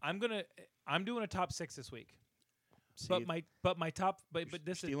that. I'm doing a top 6 this week. See, But my top but you're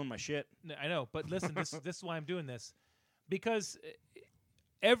this stealing my shit. I know, but listen, this is why I'm doing this, because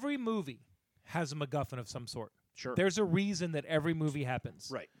every movie has a MacGuffin of some sort. Sure. There's a reason that every movie happens.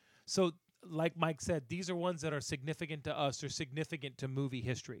 Right. So, like Mike said, these are ones that are significant to us or significant to movie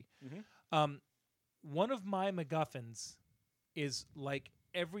history. Mhm. One of my MacGuffins is, like,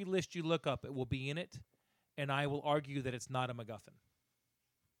 every list you look up, it will be in it, and I will argue that it's not a MacGuffin.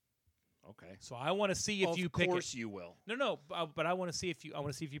 Okay. So I want to see if you pick it. Of course you will. No, but I want to see if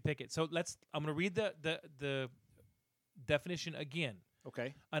you pick it. So I'm going to read the definition again.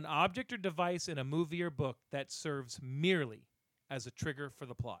 Okay. An object or device in a movie or book that serves merely as a trigger for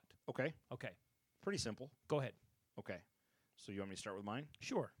the plot. Okay. Okay, Pretty simple. go ahead. Okay. So you want me to start with mine?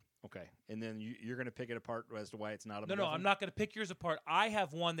 Sure. Okay. And then you're going to pick it apart as to why it's not a No, MacGuffin? I'm not going to pick yours apart. I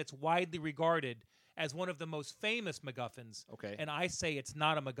have one that's widely regarded as one of the most famous MacGuffins, Okay. and I say it's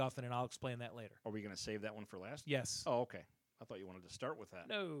not a MacGuffin, and I'll explain that later. Are we going to save that one for last? Yes. Oh, okay. I thought you wanted to start with that.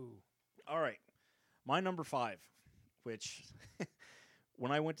 No. All right. My number 5, which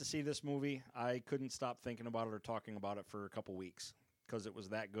when I went to see this movie, I couldn't stop thinking about it or talking about it for a couple weeks because it was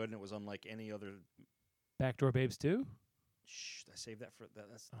that good and it was unlike any other. Backdoor Babes 2? Shh, I saved that for that.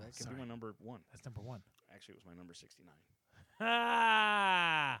 That could sorry. be my number 1. That's number 1. Actually, it was my number 69.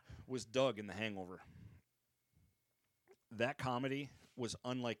 Ah! Was Doug in The Hangover. That comedy was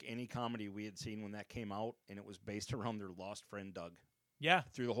unlike any comedy we had seen when that came out, and it was based around their lost friend Doug. Yeah.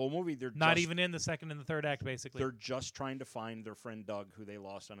 Through the whole movie, they're Not just, even in the second and the third act, basically. they're just trying to find their friend Doug, who they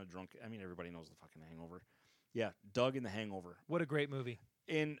lost on a drunk. I mean, everybody knows the fucking Hangover. Yeah, Doug in The Hangover. What a great movie.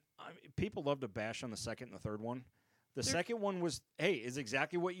 And people love to bash on the second and the third one. The second one is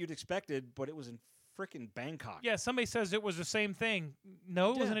exactly what you'd expected, but it was in frickin' Bangkok. Yeah, somebody says it was the same thing.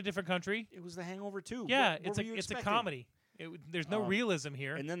 No, it was Yeah. in a different country. It was The Hangover too. Yeah, What were you it's a expecting? comedy. There's no realism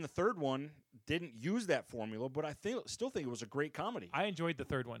here. And then the third one didn't use that formula, but I still think it was a great comedy. I enjoyed the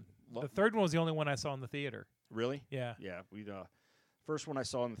third one. Lo- The third one was the only one I saw in the theater. Really? Yeah. Yeah. First one I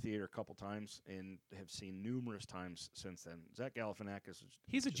saw in the theater a couple times and have seen numerous times since then. Zach Galifianakis is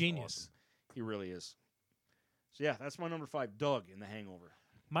He's a just genius. awesome. He really is. So yeah, that's my number 5, Doug in The Hangover.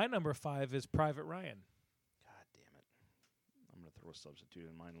 My number 5 is Private Ryan. God damn it! I'm gonna throw a substitute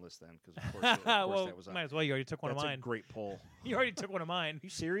in mine list then, because of course, Well, that was might as well. You already took one that's of a mine. great poll. You already took one of mine. You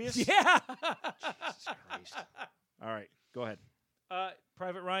serious? Yeah. Jesus Christ! All right, go ahead.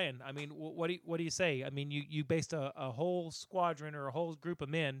 Private Ryan. I mean, what do you say? I mean, you based a whole squadron or a whole group of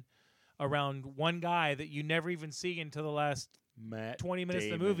men around one guy that you never even see until the last Matt 20 minutes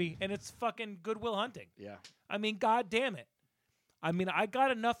of the Damon. movie, and it's fucking Good Will Hunting. Yeah. I mean, god damn it. I mean, I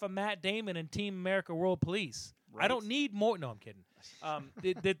got enough of Matt Damon and Team America World Police. I don't Right. need more. No, I'm kidding.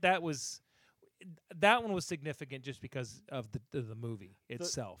 That one was significant just because of the movie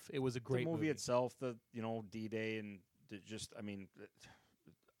itself. It was a great the movie itself, D-Day, and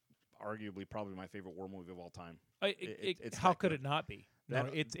arguably probably my favorite war movie of all time. It's How that could good. it not be? No,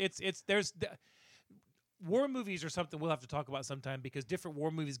 That- war movies are something we'll have to talk about sometime because different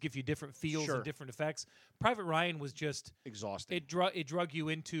war movies give you different feels Sure. and different effects. Private Ryan was just Exhausting. it drug you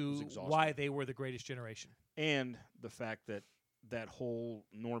into exhausting. why they were the greatest generation. And the fact that whole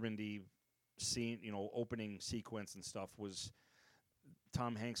Normandy scene, opening sequence and stuff was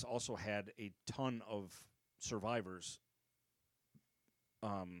Tom Hanks also had a ton of survivors.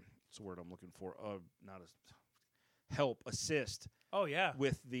 That's the word I'm looking for. Assist Oh yeah.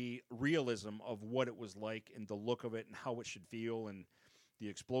 with the realism of what it was like and the look of it and how it should feel and the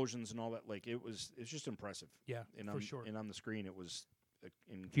explosions and all that. Like it's just impressive. Yeah, And for sure. And on the screen, it was.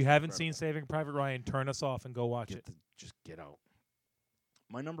 If you haven't seen Saving Private Ryan, turn us off and go watch it. Just get out.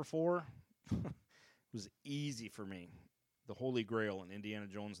 My number 4 was easy for me. The Holy Grail in Indiana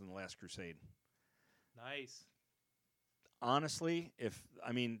Jones and the Last Crusade. Nice. Honestly,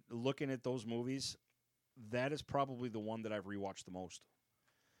 looking at those movies, that is probably the one that I've rewatched the most.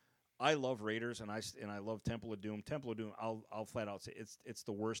 I love Raiders and I love Temple of Doom. Temple of Doom, I'll flat out say it's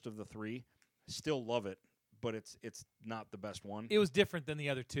the worst of the 3. Still love it, but it's not the best one. It was different than the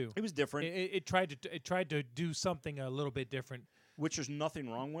other two. It was different. It tried to do something a little bit different which there's nothing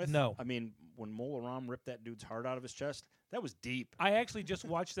wrong with. No. I mean, when Mola Ram ripped that dude's heart out of his chest, that was deep. I actually just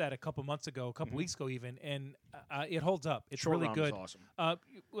watched that a couple months ago, a couple weeks ago even, and it holds up. It's Short really Round good. is awesome.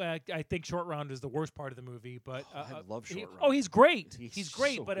 I think Short Round is the worst part of the movie, but I love Short Round. Oh, he's great. He's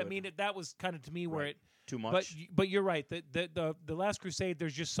great, so but I good. mean that was kind of to me where Right. it. Too much. But you're right. The Last Crusade.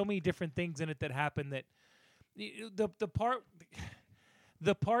 There's just so many different things in it that happen that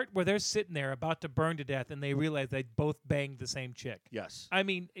the part where they're sitting there about to burn to death and they realize they both banged the same chick. Yes. I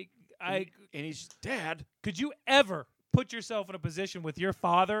mean, And he's Dad. could you ever put yourself in a position with your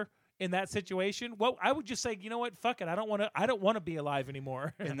father in that situation? Well, I would just say, you know what, fuck it. I don't want to be alive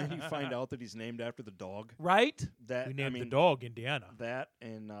anymore. And then you find out that he's named after the dog. right? That We named I mean, the dog Indiana. That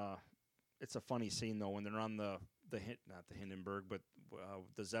and it's a funny scene though when they're on not the Hindenburg, but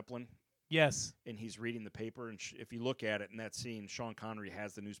the Zeppelin, Yes. and he's reading the paper. And if you look at it in that scene, Sean Connery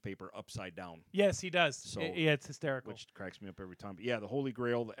has the newspaper upside down, Yes, he does. So- Yeah, it's hysterical. which cracks me up every time. But yeah, the Holy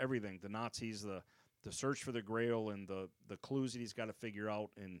Grail, everything, the Nazis, the search for the Grail, and the clues that he's got to figure out.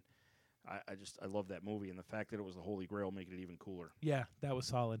 And I love that movie, and the fact that it was the Holy Grail making it even cooler. Yeah, that was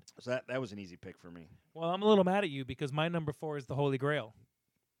solid. So that was an easy pick for me. Well, I'm a little mad at you because my number 4 is the Holy Grail.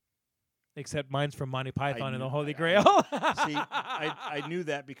 Except mine's from Monty Python and the Holy Grail. See, I knew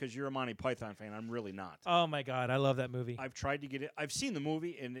that because you're a Monty Python fan. I'm really not. Oh my God, I love that movie. I've tried to get it. I've seen the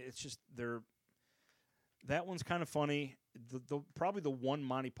movie, and it's just that one's kind of funny. The probably the one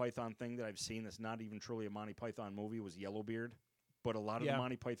Monty Python thing that I've seen that's not even truly a Monty Python movie was Yellowbeard, but a lot of Yeah. the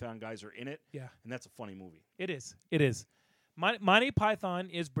Monty Python guys are in it. Yeah. And that's a funny movie. It is. It is. Monty Python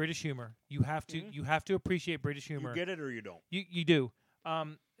is British humor. You have to Mhm. you have to appreciate British humor. You get it or you don't. You do.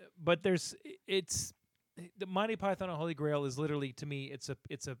 But it's the Monty Python and Holy Grail is literally, to me, it's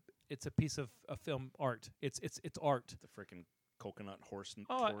a piece of film art. It's art. The freaking coconut horse. And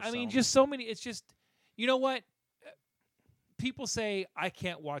Oh, horse I mean, sound. just so many. It's just, you know what? People say I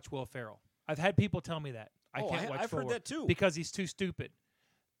can't watch Will Ferrell. I've had people tell me that I can't watch. I've heard Will that too. because he's too stupid.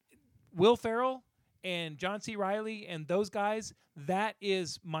 Will Ferrell and John C. Reilly and those guys, that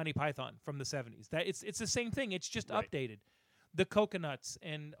is Monty Python from the 70s. That it's the same thing. It's just Right. updated. The coconuts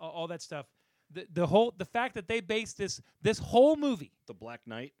and all that stuff. The fact that they based this whole movie, The Black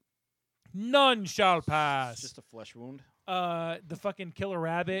Knight. none shall It's pass. just a flesh wound. The fucking Killer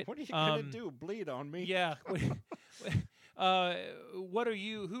Rabbit. What are you gonna do? Bleed on me? Yeah. What are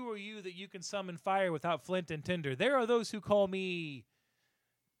you? Who are you that you can summon fire without flint and tinder? There are those who call me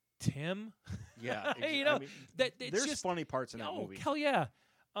Tim. Yeah. You know, I mean, that it's there's just funny parts in that oh movie. hell yeah.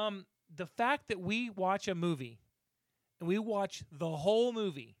 The fact that we watch a movie and we watch the whole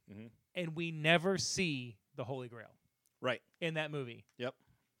movie Mhm. and we never see the Holy Grail Right. in that movie. Yep.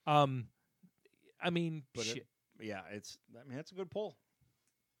 I mean, But shit. yeah, that's a good pull.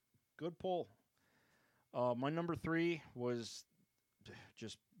 Good pull. My number 3 was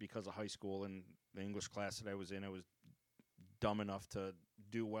just because of high school and the English class that I was in. I was dumb enough to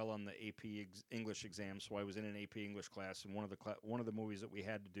do well on the AP English exam, so I was in an AP English class. And one of the movies that we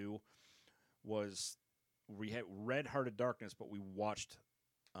had to do was we had read Heart of Darkness, but we watched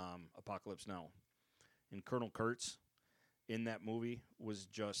Apocalypse Now. And Colonel Kurtz in that movie was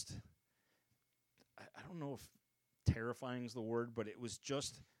just, I don't know if terrifying is the word, but it was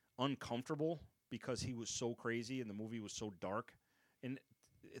just uncomfortable because he was so crazy and the movie was so dark. And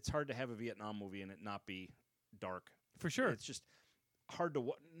it's hard to have a Vietnam movie and it not be dark. For sure. It's just hard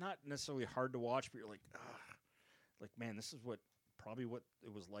to not necessarily hard to watch, but you're like, ugh. Like, man, this is probably what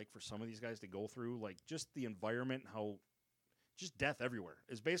it was like for some of these guys to go through. Like, just the environment, how just death everywhere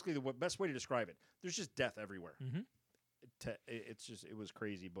is basically the best way to describe it. There's just death everywhere. Mhm. It was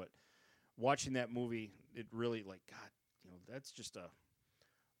crazy. But watching that movie, it really, like, God, that's just a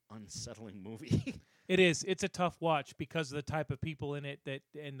unsettling movie. It is. It's a tough watch because of the type of people in it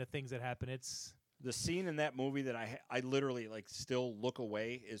and the things that happen. It's The scene in that movie that I literally like still look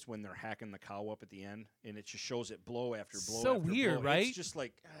away is when they're hacking the cow up at the end, and it just shows it blow after blow. So after weird, blow. right? It's just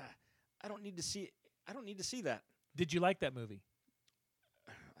like I don't need to see it. I don't need to see that. Did you like that movie?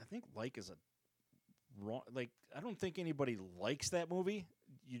 I think like is a wrong. Like I don't think anybody likes that movie.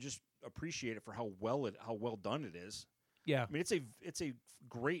 You just appreciate it for how well done it is. Yeah. I mean, it's a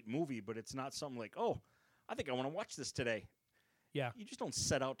great movie, but it's not something like, oh, I think I want to watch this today. Yeah. You just don't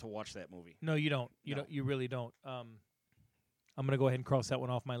set out to watch that movie. No, you don't. You No. don't. You really don't. I'm gonna go ahead and cross that one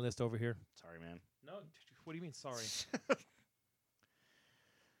off my list over here. Sorry, man. No. What do you mean? Sorry.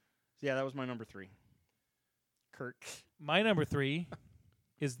 Yeah, that was my number 3. Kurt. My number 3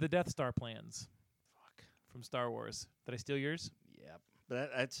 is the Death Star plans Fuck. from Star Wars. Did I steal yours? Yeah, but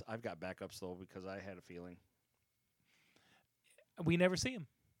that's I've got backups though because I had a feeling. We never see him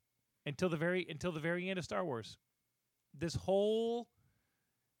until the very end of Star Wars. this whole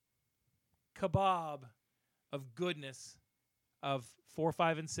kebab of goodness of 4,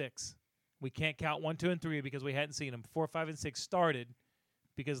 5, and 6. We can't count 1, 2, and 3 because we hadn't seen them. 4, 5, and 6 started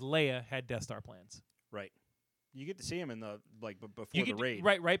because Leia had Death Star plans. Right. You get to see him in the before You the get raid.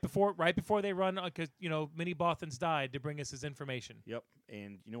 right before they run because Minnie Bothans died to bring us his information. Yep.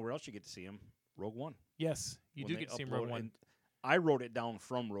 And you know where else you get to see him? Rogue One. Yes, you When do they get to see him upload- Rogue One. and I wrote it down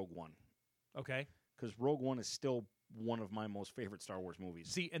from Rogue One Okay. because Rogue One is still one of my most favorite Star Wars movies.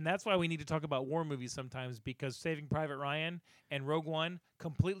 See, and that's why we need to talk about war movies sometimes because Saving Private Ryan and Rogue One,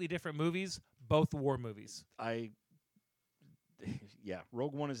 completely different movies, both war movies.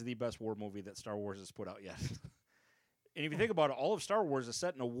 Rogue One is the best war movie that Star Wars has put out yet. And if you think about it, all of Star Wars is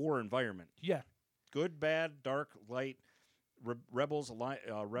set in a war environment. Yeah. Good, bad, dark, light, rebels,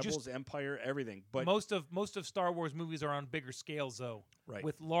 empire, everything. But most of Star Wars movies are on bigger scales though, right.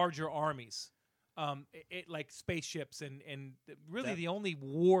 with larger armies. Like spaceships and really That- the only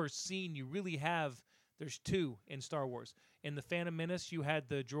war scene you really have, there's 2 in Star Wars. In the Phantom Menace, you had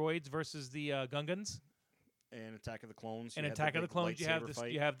the droids versus the Gungans. and Attack of the Clones. In you had Attack of the big Clones, you have lightsaber this,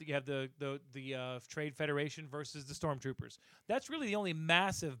 fight. you have the Trade Federation versus the Stormtroopers. That's really the only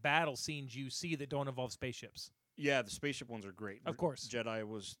massive battle scenes you see that don't involve spaceships. Yeah, the spaceship ones are great. Of course. Jedi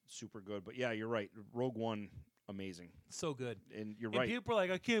was super good, but yeah, you're right. Rogue One, amazing, So good. and you're And right. people are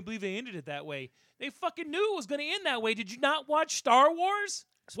like, I can't believe they ended it that way. They fucking knew it was going to end that way. Did you not watch Star Wars?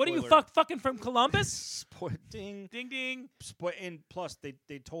 What are you Spoiler. fucking from Columbus? Ding. Ding ding. And plus,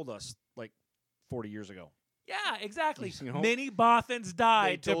 they told us like 40 years ago. Yeah, exactly. You know? Minnie Bothans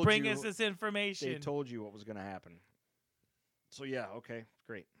died They to told bring you- us this information. They told you what was going to happen. So yeah, okay,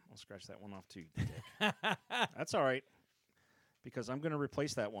 great. I'll scratch that one off too. Dick. That's all right, because I'm going to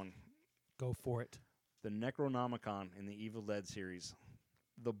replace that one. Go for it. The Necronomicon in the Evil Dead series,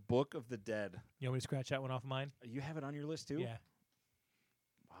 the Book of the Dead. You want me to scratch that one off of mine? You have it on your list too? Yeah.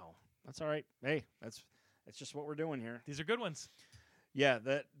 Wow, that's all right. Hey, that's just what we're doing here. These are good ones. Yeah,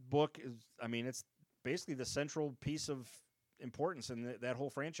 that book is. I mean, it's basically the central piece of importance in that whole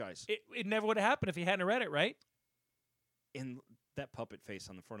franchise. It never would have happened if you hadn't read it, right? And that puppet face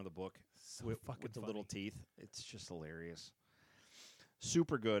on the front of the book So with fucking the funny. little teeth, it's just hilarious.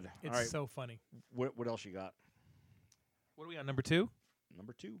 Super good. It's all right, so funny. what else you got? What are we on, number 2?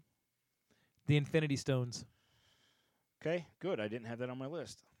 Number 2. The Infinity Stones. Okay, good. I didn't have that on my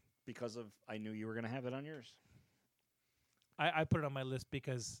list because I knew you were going to have that on yours. I put it on my list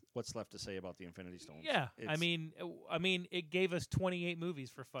because, What's left to say about the Infinity Stones? yeah, I It's- mean, it gave us 28 movies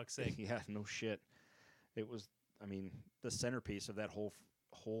for fuck's sake. yeah, no shit. It was, I mean, the centerpiece of that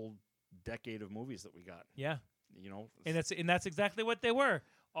whole decade of movies that we got. Yeah, You know, and that's exactly what they were.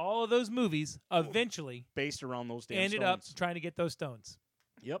 All of those movies eventually based around those damn ended stones. up trying to get those stones.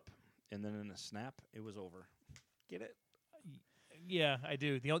 Yep. And then in a snap, it was over. Get it? Yeah, I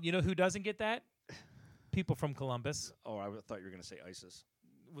do. You know who doesn't get that? People from Columbus. Oh, I thought you were going to say ISIS.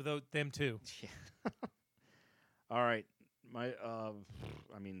 Without them too. Yeah. All right.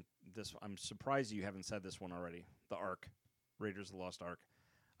 I mean, I'm surprised you haven't said this one already. The Ark. Raiders of the Lost Ark.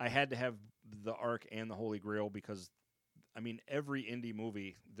 I had to have the Ark and the Holy Grail because, I mean, every indie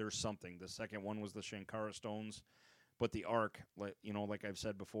movie, there's something. The second one was the Shankara Stones, but the Ark, like I've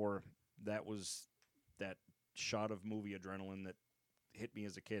said before, that was that shot of movie adrenaline that hit me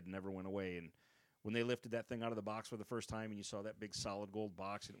as a kid and never went away. And when they lifted that thing out of the box for the first time and you saw that big solid gold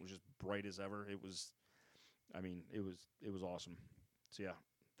box and it was just bright as ever, it was awesome. So yeah,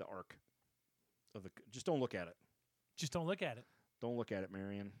 the Ark just don't look at it. Just don't look at it. Don't look at it,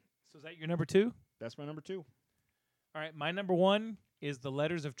 Marion. So is that your number 2? That's my number 2. All right, my number 1 is The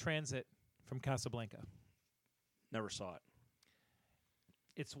Letters of Transit from Casablanca. Never saw it.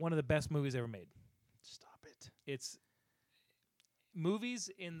 It's one of the best movies ever made. Stop it. It's movies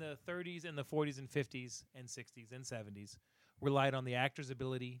in the 30s and the 40s and 50s and 60s and 70s relied on the actor's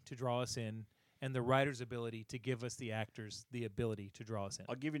ability to draw us in and the writer's ability to give us the actors the ability to draw us in.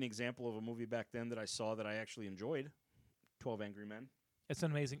 I'll give you an example of a movie back then that I saw that I actually enjoyed. 12 Angry Men. It's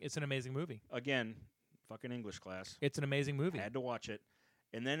an amazing movie. Again, fucking English class. It's an amazing movie. Had to watch it.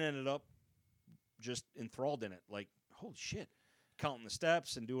 And then ended up just enthralled in it. Like, holy shit. Counting the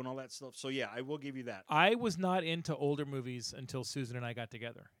steps and doing all that stuff. So yeah, I will give you that. I was not into older movies until Susan and I got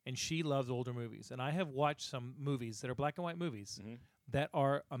together, and she loves older movies. And I have watched some movies that are black and white movies Mhm. that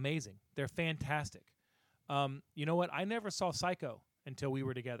are amazing. They're fantastic. You know what? I never saw Psycho until we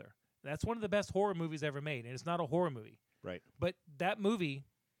were together. That's one of the best horror movies ever made, and it's not a horror movie. Right. But that movie,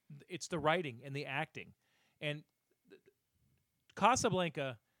 it's the writing and the acting. And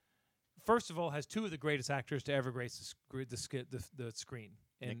Casablanca, first of all, has 2 of the greatest actors to ever grace the screen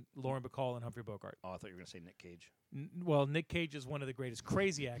and Lauren Bacall and Humphrey Bogart. Oh, I thought you were going to say Nick Cage. Well, Nick Cage is one of the greatest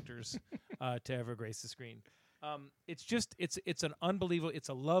crazy actors to ever grace the screen. It's an unbelievable. It's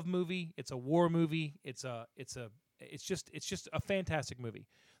a love movie. It's a war movie. It's just a fantastic movie.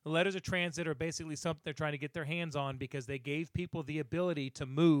 The Letters of Transit are basically something they're trying to get their hands on because they gave people the ability to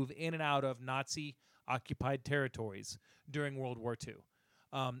move in and out of Nazi occupied territories during World War II.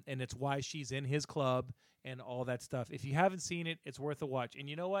 And it's why she's in his club and all that stuff. If you haven't seen it, it's worth a watch. And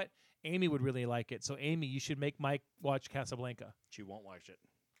you know what? Amy would really like it. So, Amy, you should make Mike watch Casablanca. She won't watch it.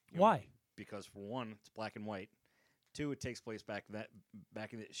 Why? Because for one, it's black and white. Two, it takes place back in the.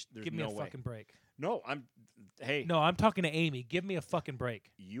 There's Give me no a way. fucking break. No, Hey. No, I'm talking to Amy. Give me a fucking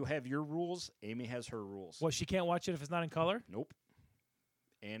break. You have your rules. Amy has her rules. What, she can't watch it if it's not in color? Nope.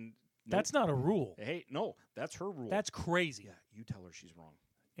 And nope. That's not a rule. Hey, no, that's her rule. That's crazy. Yeah, you tell her she's wrong.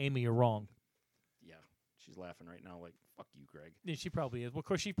 Amy, you're wrong. Yeah, she's laughing right now like, fuck you, Greg. Yeah, she probably is. Well, of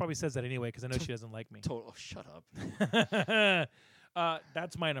course, she probably says that anyway because I know she doesn't like me. Oh, shut up.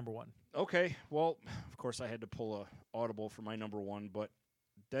 That's my number one. Okay, well, of course I had to pull a audible for my number one, but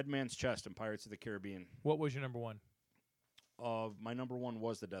Dead Man's Chest in Pirates of the Caribbean. What was your number one? My number one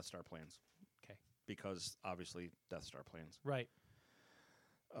was the Death Star plans. Okay. Because, obviously, Death Star plans. Right.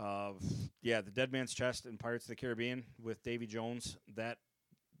 Yeah, the Dead Man's Chest in Pirates of the Caribbean with Davy Jones. That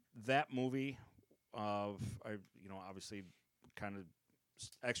movie, obviously kind of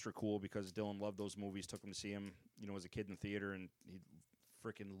extra cool because Dylan loved those movies. Took him to see him, as a kid in the theater, and he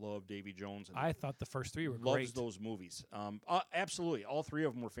freaking loved Davy Jones. And I thought the first three were loves great. those movies. Absolutely, all three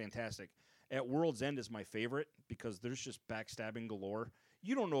of them were fantastic. At World's End is my favorite because there's just backstabbing galore.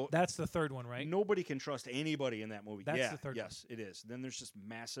 You don't know. That's the third one, right? Nobody can trust anybody in that movie. That's yeah, the third yes, it is. Then there's just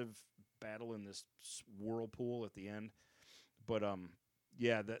massive battle in this whirlpool at the end. But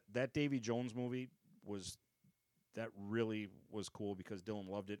that Davy Jones movie really was cool because Dylan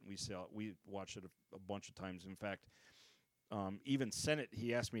loved it, and we watched it a bunch of times. In fact, even sent it.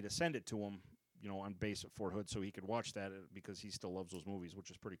 He asked me to send it to him, on base at Fort Hood, so he could watch that because he still loves those movies,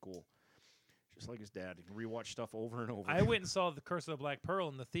 which is pretty cool. Just like his dad, he can rewatch stuff over and over. I went and saw The Curse of the Black Pearl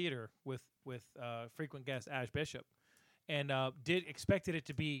in the theater with frequent guest Ash Bishop, and expected it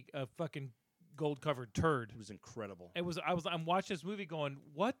to be a fucking gold-covered turd. It was incredible. I'm watching this movie going,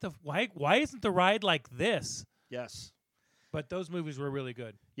 what the why isn't the ride like this? Yes. But those movies were really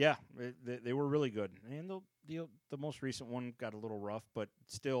good. Yeah, they were really good. And the most recent one got a little rough, but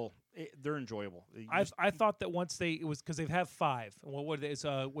still, they're enjoyable. I thought that once it was because they have five. And what they? It's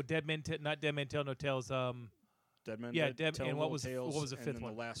what Dead Men, not Dead Men Tell No Tales. Dead Men. Yeah, Tell and No what was Tales, the fifth and then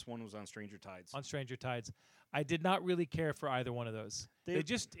one? The last one was on Stranger Tides. On Stranger Tides, I did not really care for either one of those.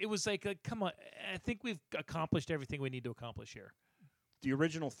 It was like, come on. I think we've accomplished everything we need to accomplish here. The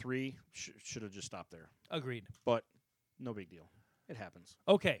original three should have just stopped there. Agreed. But no big deal. It happens.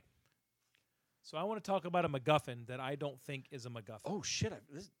 Okay. So I want to talk about a MacGuffin that I don't think is a MacGuffin. Oh shit!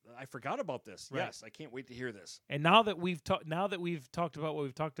 I forgot about this. Right. Yes, I can't wait to hear this. And now that we've talked about what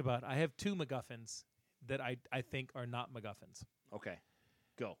we've talked about, I have two MacGuffins that I think are not MacGuffins. Okay,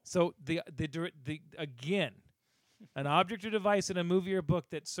 go. So the again, an object or device in a movie or book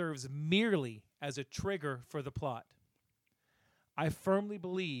that serves merely as a trigger for the plot. I firmly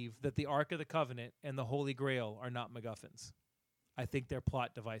believe that the Ark of the Covenant and the Holy Grail are not MacGuffins. I think they're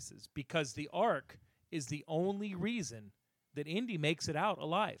plot devices because the Ark is the only reason that Indy makes it out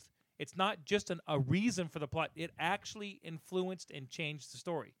alive. It's not just a reason for the plot. It actually influenced and changed the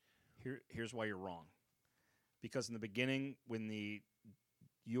story. Here's why you're wrong. Because in the beginning, when the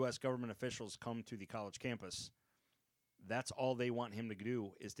U.S. government officials come to the college campus, that's all they want him to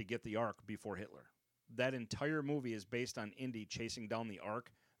do is to get the Ark before Hitler. That entire movie is based on Indy chasing down the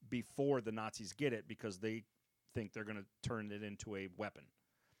Ark before the Nazis get it because they think they're going to turn it into a weapon.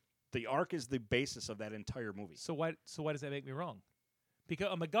 The Ark is the basis of that entire movie. So why does that make me wrong? Because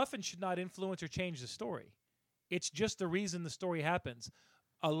a MacGuffin should not influence or change the story. It's just the reason the story happens.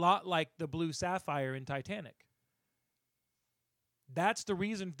 A lot like the blue sapphire in Titanic. That's the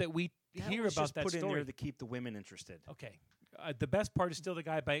reason that we hear was about just that put story. in there to keep the women interested. Okay. The best part is still the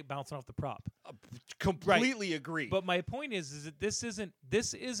guy bouncing off the prop. Completely agree. But my point is that this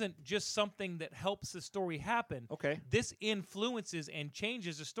isn't just something that helps the story happen. Okay. This influences and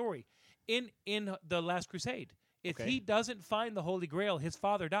changes the story. In The Last Crusade, if Okay. he doesn't find the Holy Grail, his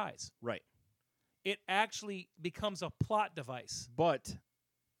father dies. Right. It actually becomes a plot device. But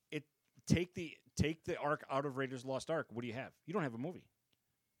take the Ark out of Raiders of the Lost Ark. What do you have? You don't have a movie.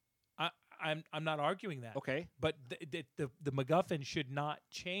 I'm not arguing that. Okay. But the MacGuffin should not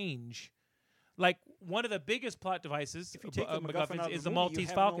change. Like one of the biggest plot devices If you take the MacGuffin MacGuffins out of is the the movie, you Maltese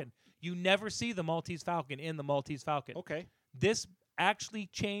have Falcon. You never see the Maltese Falcon in the Maltese Falcon. Okay. This actually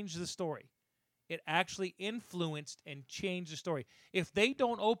changed the story. It actually influenced and changed the story. If they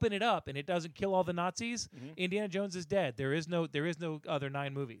don't open it up and it doesn't kill all the Nazis, Indiana Jones is dead. There is no other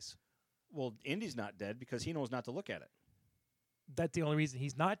 9 movies. Well, Indy's not dead because he knows not to look at it. That's the only reason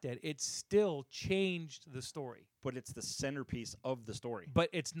he's not dead. It still changed the story. But it's the centerpiece of the story. But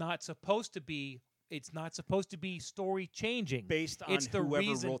it's not supposed to be. It's not supposed to be story changing. Based on it's the whoever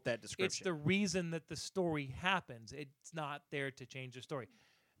reason, wrote that description. It's the reason that the story happens. It's not there to change the story.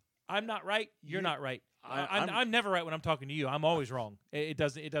 I'm not right. You're not right. I'm never right when I'm talking to you. I'm always wrong. It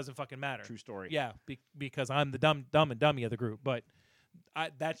doesn't fucking matter. True story. Yeah, because I'm the dumb and dummy of the group. But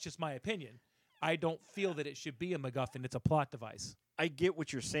that's just my opinion. I don't feel that it should be a MacGuffin. It's a plot device. I get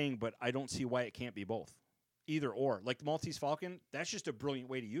what you're saying, but I don't see why it can't be both. Either or. Like the Maltese Falcon, that's just a brilliant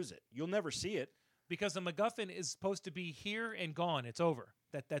way to use it. You'll never see it. Because the MacGuffin is supposed to be here and gone. It's over.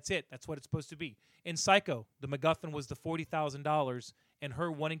 That's it. That's what it's supposed to be. In Psycho, the MacGuffin was the $40,000 and her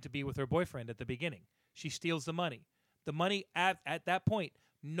wanting to be with her boyfriend at the beginning. She steals the money. The money at that point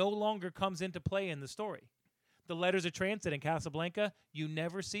no longer comes into play in the story. The letters of transit in Casablanca, you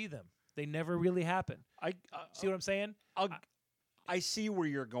never see them. They never really happen. See what I'm saying? I see where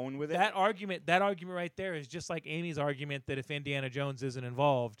you're going with it. That argument right there is just like Amy's argument that if Indiana Jones isn't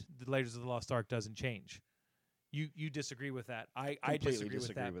involved, the Raiders of the Lost Ark doesn't change. You disagree with that. I disagree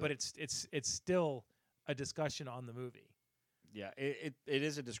with that. But it's still a discussion on the movie. Yeah, it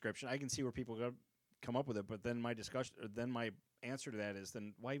is a description. I can see where people come up with it, but then my answer to that is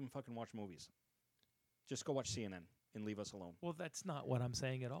then why even fucking watch movies? Just go watch CNN and leave us alone. Well, that's not what I'm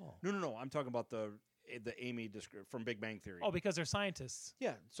saying at all. No. I'm talking about the Amy from Big Bang Theory. Oh, because they're scientists.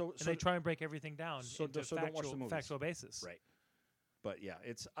 Yeah, so they try and break everything down into don't watch the movies. factual basis. Right. But yeah,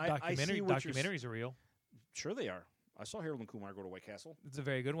 it's documentaries are real. Sure they are. I saw Harold and Kumar go to White Castle. It's a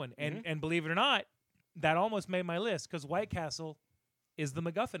very good one. And believe it or not, that almost made my list because White Castle is the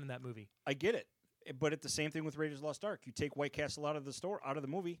MacGuffin in that movie. I get it. But it's the same thing with Raiders of the Lost Ark. You take White Castle out of the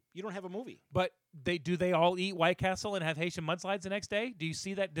movie, you don't have a movie. But do they all eat White Castle and have Haitian mudslides the next day? Do you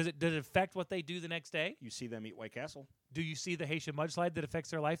see that? Does it affect what they do the next day? You see them eat White Castle. Do you see the Haitian mudslide that affects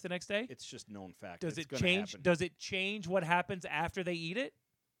their life the next day? It's just known fact. Does it change? Does it change what happens after they eat it?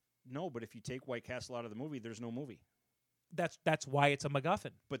 No, but if you take White Castle out of the movie, there's no movie. That's why it's a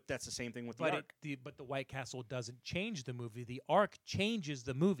MacGuffin. But that's the same thing with the Ark. But the White Castle doesn't change the movie. The Ark changes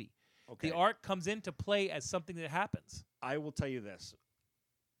the movie. Okay. The Ark comes into play as something that happens. I will tell you this.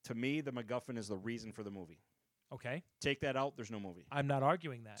 To me, the MacGuffin is the reason for the movie. Okay. Take that out, there's no movie. I'm not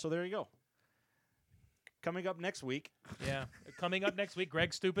arguing that. So there you go. Coming up next week. Yeah. Coming up next week,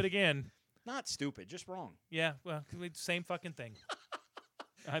 Greg's stupid again. Not stupid, just wrong. Yeah, well, same fucking thing.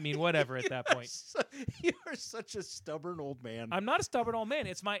 I mean, whatever at that point. You're such a stubborn old man. I'm not a stubborn old man.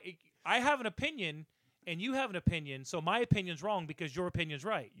 I have an opinion, and you have an opinion, so my opinion's wrong because your opinion's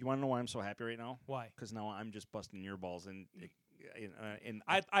right. You want to know why I'm so happy right now? Why? Because now I'm just busting your balls. And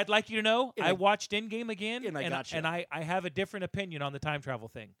I'd like you to know, I watched Endgame again, and I have a different opinion on the time travel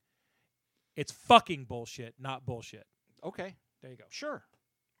thing. It's fucking bullshit, not bullshit. Okay. There you go. Sure.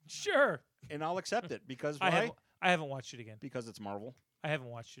 And I'll accept it because why? I haven't watched it again. Because it's Marvel. I haven't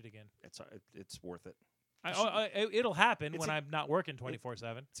watched it again. It's worth it. It'll happen when I'm not working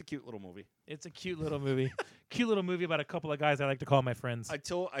 24/7. It's a cute little movie. It's a cute little movie. Cute little movie about a couple of guys I like to call my friends.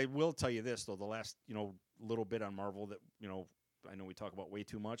 I will tell you this though. The last little bit on Marvel that I know we talk about way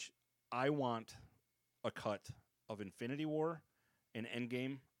too much. I want a cut of Infinity War and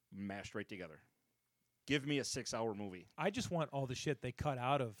Endgame mashed right together. Give me a 6-hour movie. I just want all the shit they cut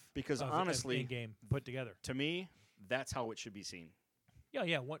out of honestly, Endgame put together. To me, that's how it should be seen.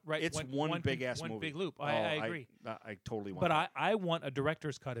 Yeah. It's one big ass movie. One big loop. I agree. I totally want. But that. I want a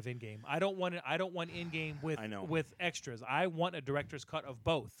director's cut of Endgame. I don't want Endgame with extras. I want a director's cut of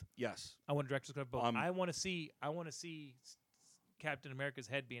both. Yes. I want a director's cut of both. I want to see Captain America's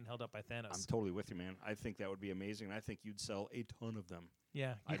head being held up by Thanos. I'm totally with you, man. I think that would be amazing. And I think you'd sell a ton of them.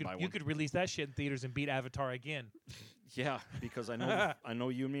 Yeah, you could release that shit in theaters and beat Avatar again. Yeah, because I know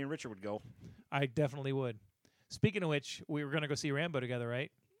you and me and Richard would go. I definitely would. Speaking of which, we were going to go see Rambo together, right?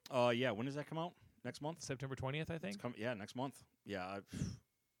 Yeah. When does that come out? Next month? September 20th, I think. Next month. Yeah, I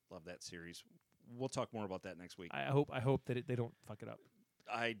love that series. We'll talk more about that next week. I hope that they don't fuck it up.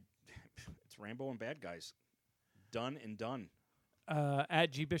 It's Rambo and bad guys. Done and done.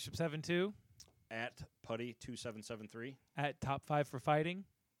 At gbishop72. At putty2773. At top 5 for fighting.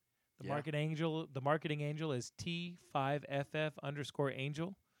 The Yeah. marketing angel is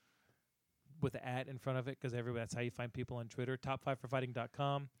T5FF_angel with the at in front of it because that's how you find people on Twitter.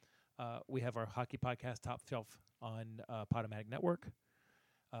 Top5forfighting.com. We have our hockey podcast Top Shelf on Podomatic Network.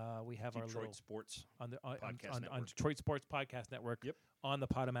 We have our Detroit little Sports on the Podcast on Network. Detroit Sports Podcast Network. Yep. On the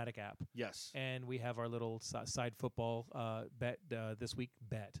Podomatic app. Yes. And we have our little side football bet this week.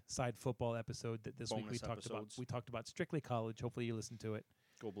 Side football episode that this week Bonus episodes. we talked about strictly college. Hopefully you listened to it.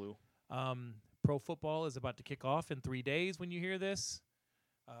 Go Blue. Pro football is about to kick off in 3 days. When you hear this,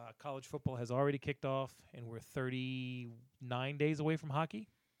 college football has already kicked off, and we're 39 days away from hockey.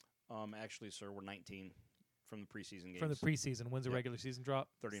 Actually, sir, we're 19 from the preseason games. From the preseason. When's the Yep. regular season drop?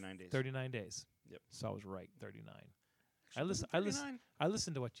 39 days. 39 days. Yep. So I was right. 39. Actually, was it 39? I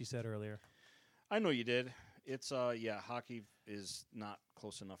listened to what you said earlier. I know you did. It's hockey is not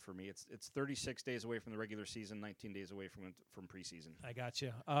close enough for me. It's 36 days away from the regular season, 19 days away from preseason. I got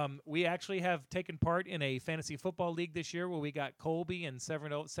you. We actually have taken part in a fantasy football league this year where we got Colby and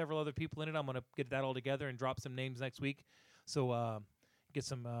several other people in it. I'm going to get that all together and drop some names next week. So get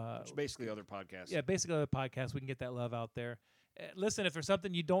some. Which basically other podcasts. Yeah, basically other podcasts. We can get that love out there. Listen, if there's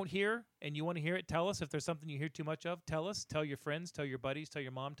something you don't hear and you want to hear it, tell us. If there's something you hear too much of, tell us. Tell your friends, tell your buddies, tell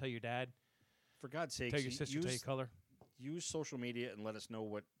your mom, tell your dad. For God's sake, Tell your sister, tell your color. Use social media and let us know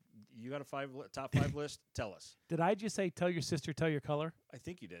what you got top 5 list. Tell us. Did I just say tell your sister, tell your color? I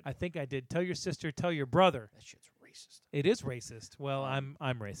think you did. I think I did. Tell your sister, tell your brother. That shit's racist. It is racist. Well, I'm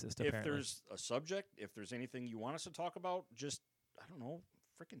racist. Apparently. If there's a subject, if there's anything you want us to talk about, just I don't know,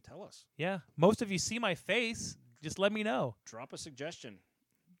 freaking tell us. Yeah, most of you see my face. Just let me know. Drop a suggestion.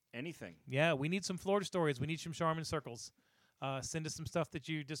 Anything. Yeah, we need some Florida stories. We need some Charmin circles. Send us some stuff that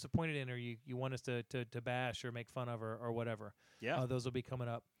you're disappointed in or you want us to bash or make fun of or whatever. Yeah. Those will be coming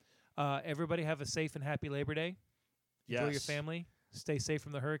up. Everybody have a safe and happy Labor Day. Enjoy your family. Stay safe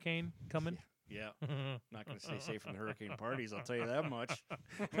from the hurricane coming. Yeah. Not going to stay safe from the hurricane parties, I'll tell you that much.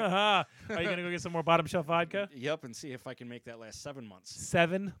 Are you going to go get some more bottom shelf vodka? Yep, and see if I can make that last 7 months.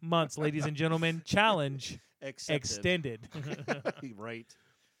 7 months, ladies and gentlemen. Challenge extended. Right.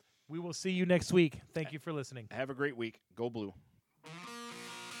 We will see you next week. Thank you for listening. Have a great week. Go Blue.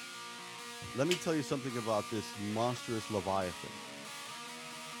 Let me tell you something about this monstrous Leviathan.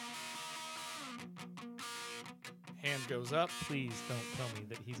 Hand goes up. Please don't tell me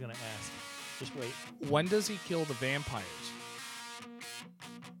that he's going to ask. Just wait. When does he kill the vampires?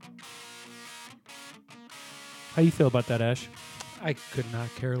 How you feel about that, Ash? I could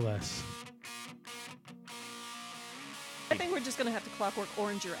not care less. I think we're just going to have to Clockwork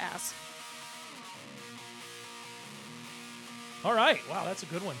Orange your ass. All right. Wow, that's a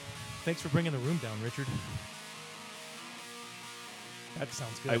good one. Thanks for bringing the room down, Richard. That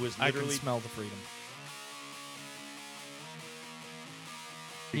sounds good. I can smell the freedom.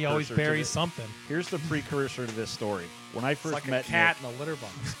 He always Precursor to buries the- something. Here's the precursor to this story. When I It's first like met a cat Nick, in a litter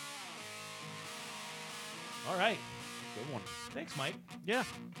box. All right. good one. Thanks, Mike. Yeah,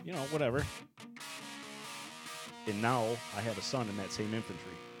 whatever. And now I have a son in that same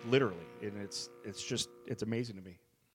infantry, literally, and it's amazing to me.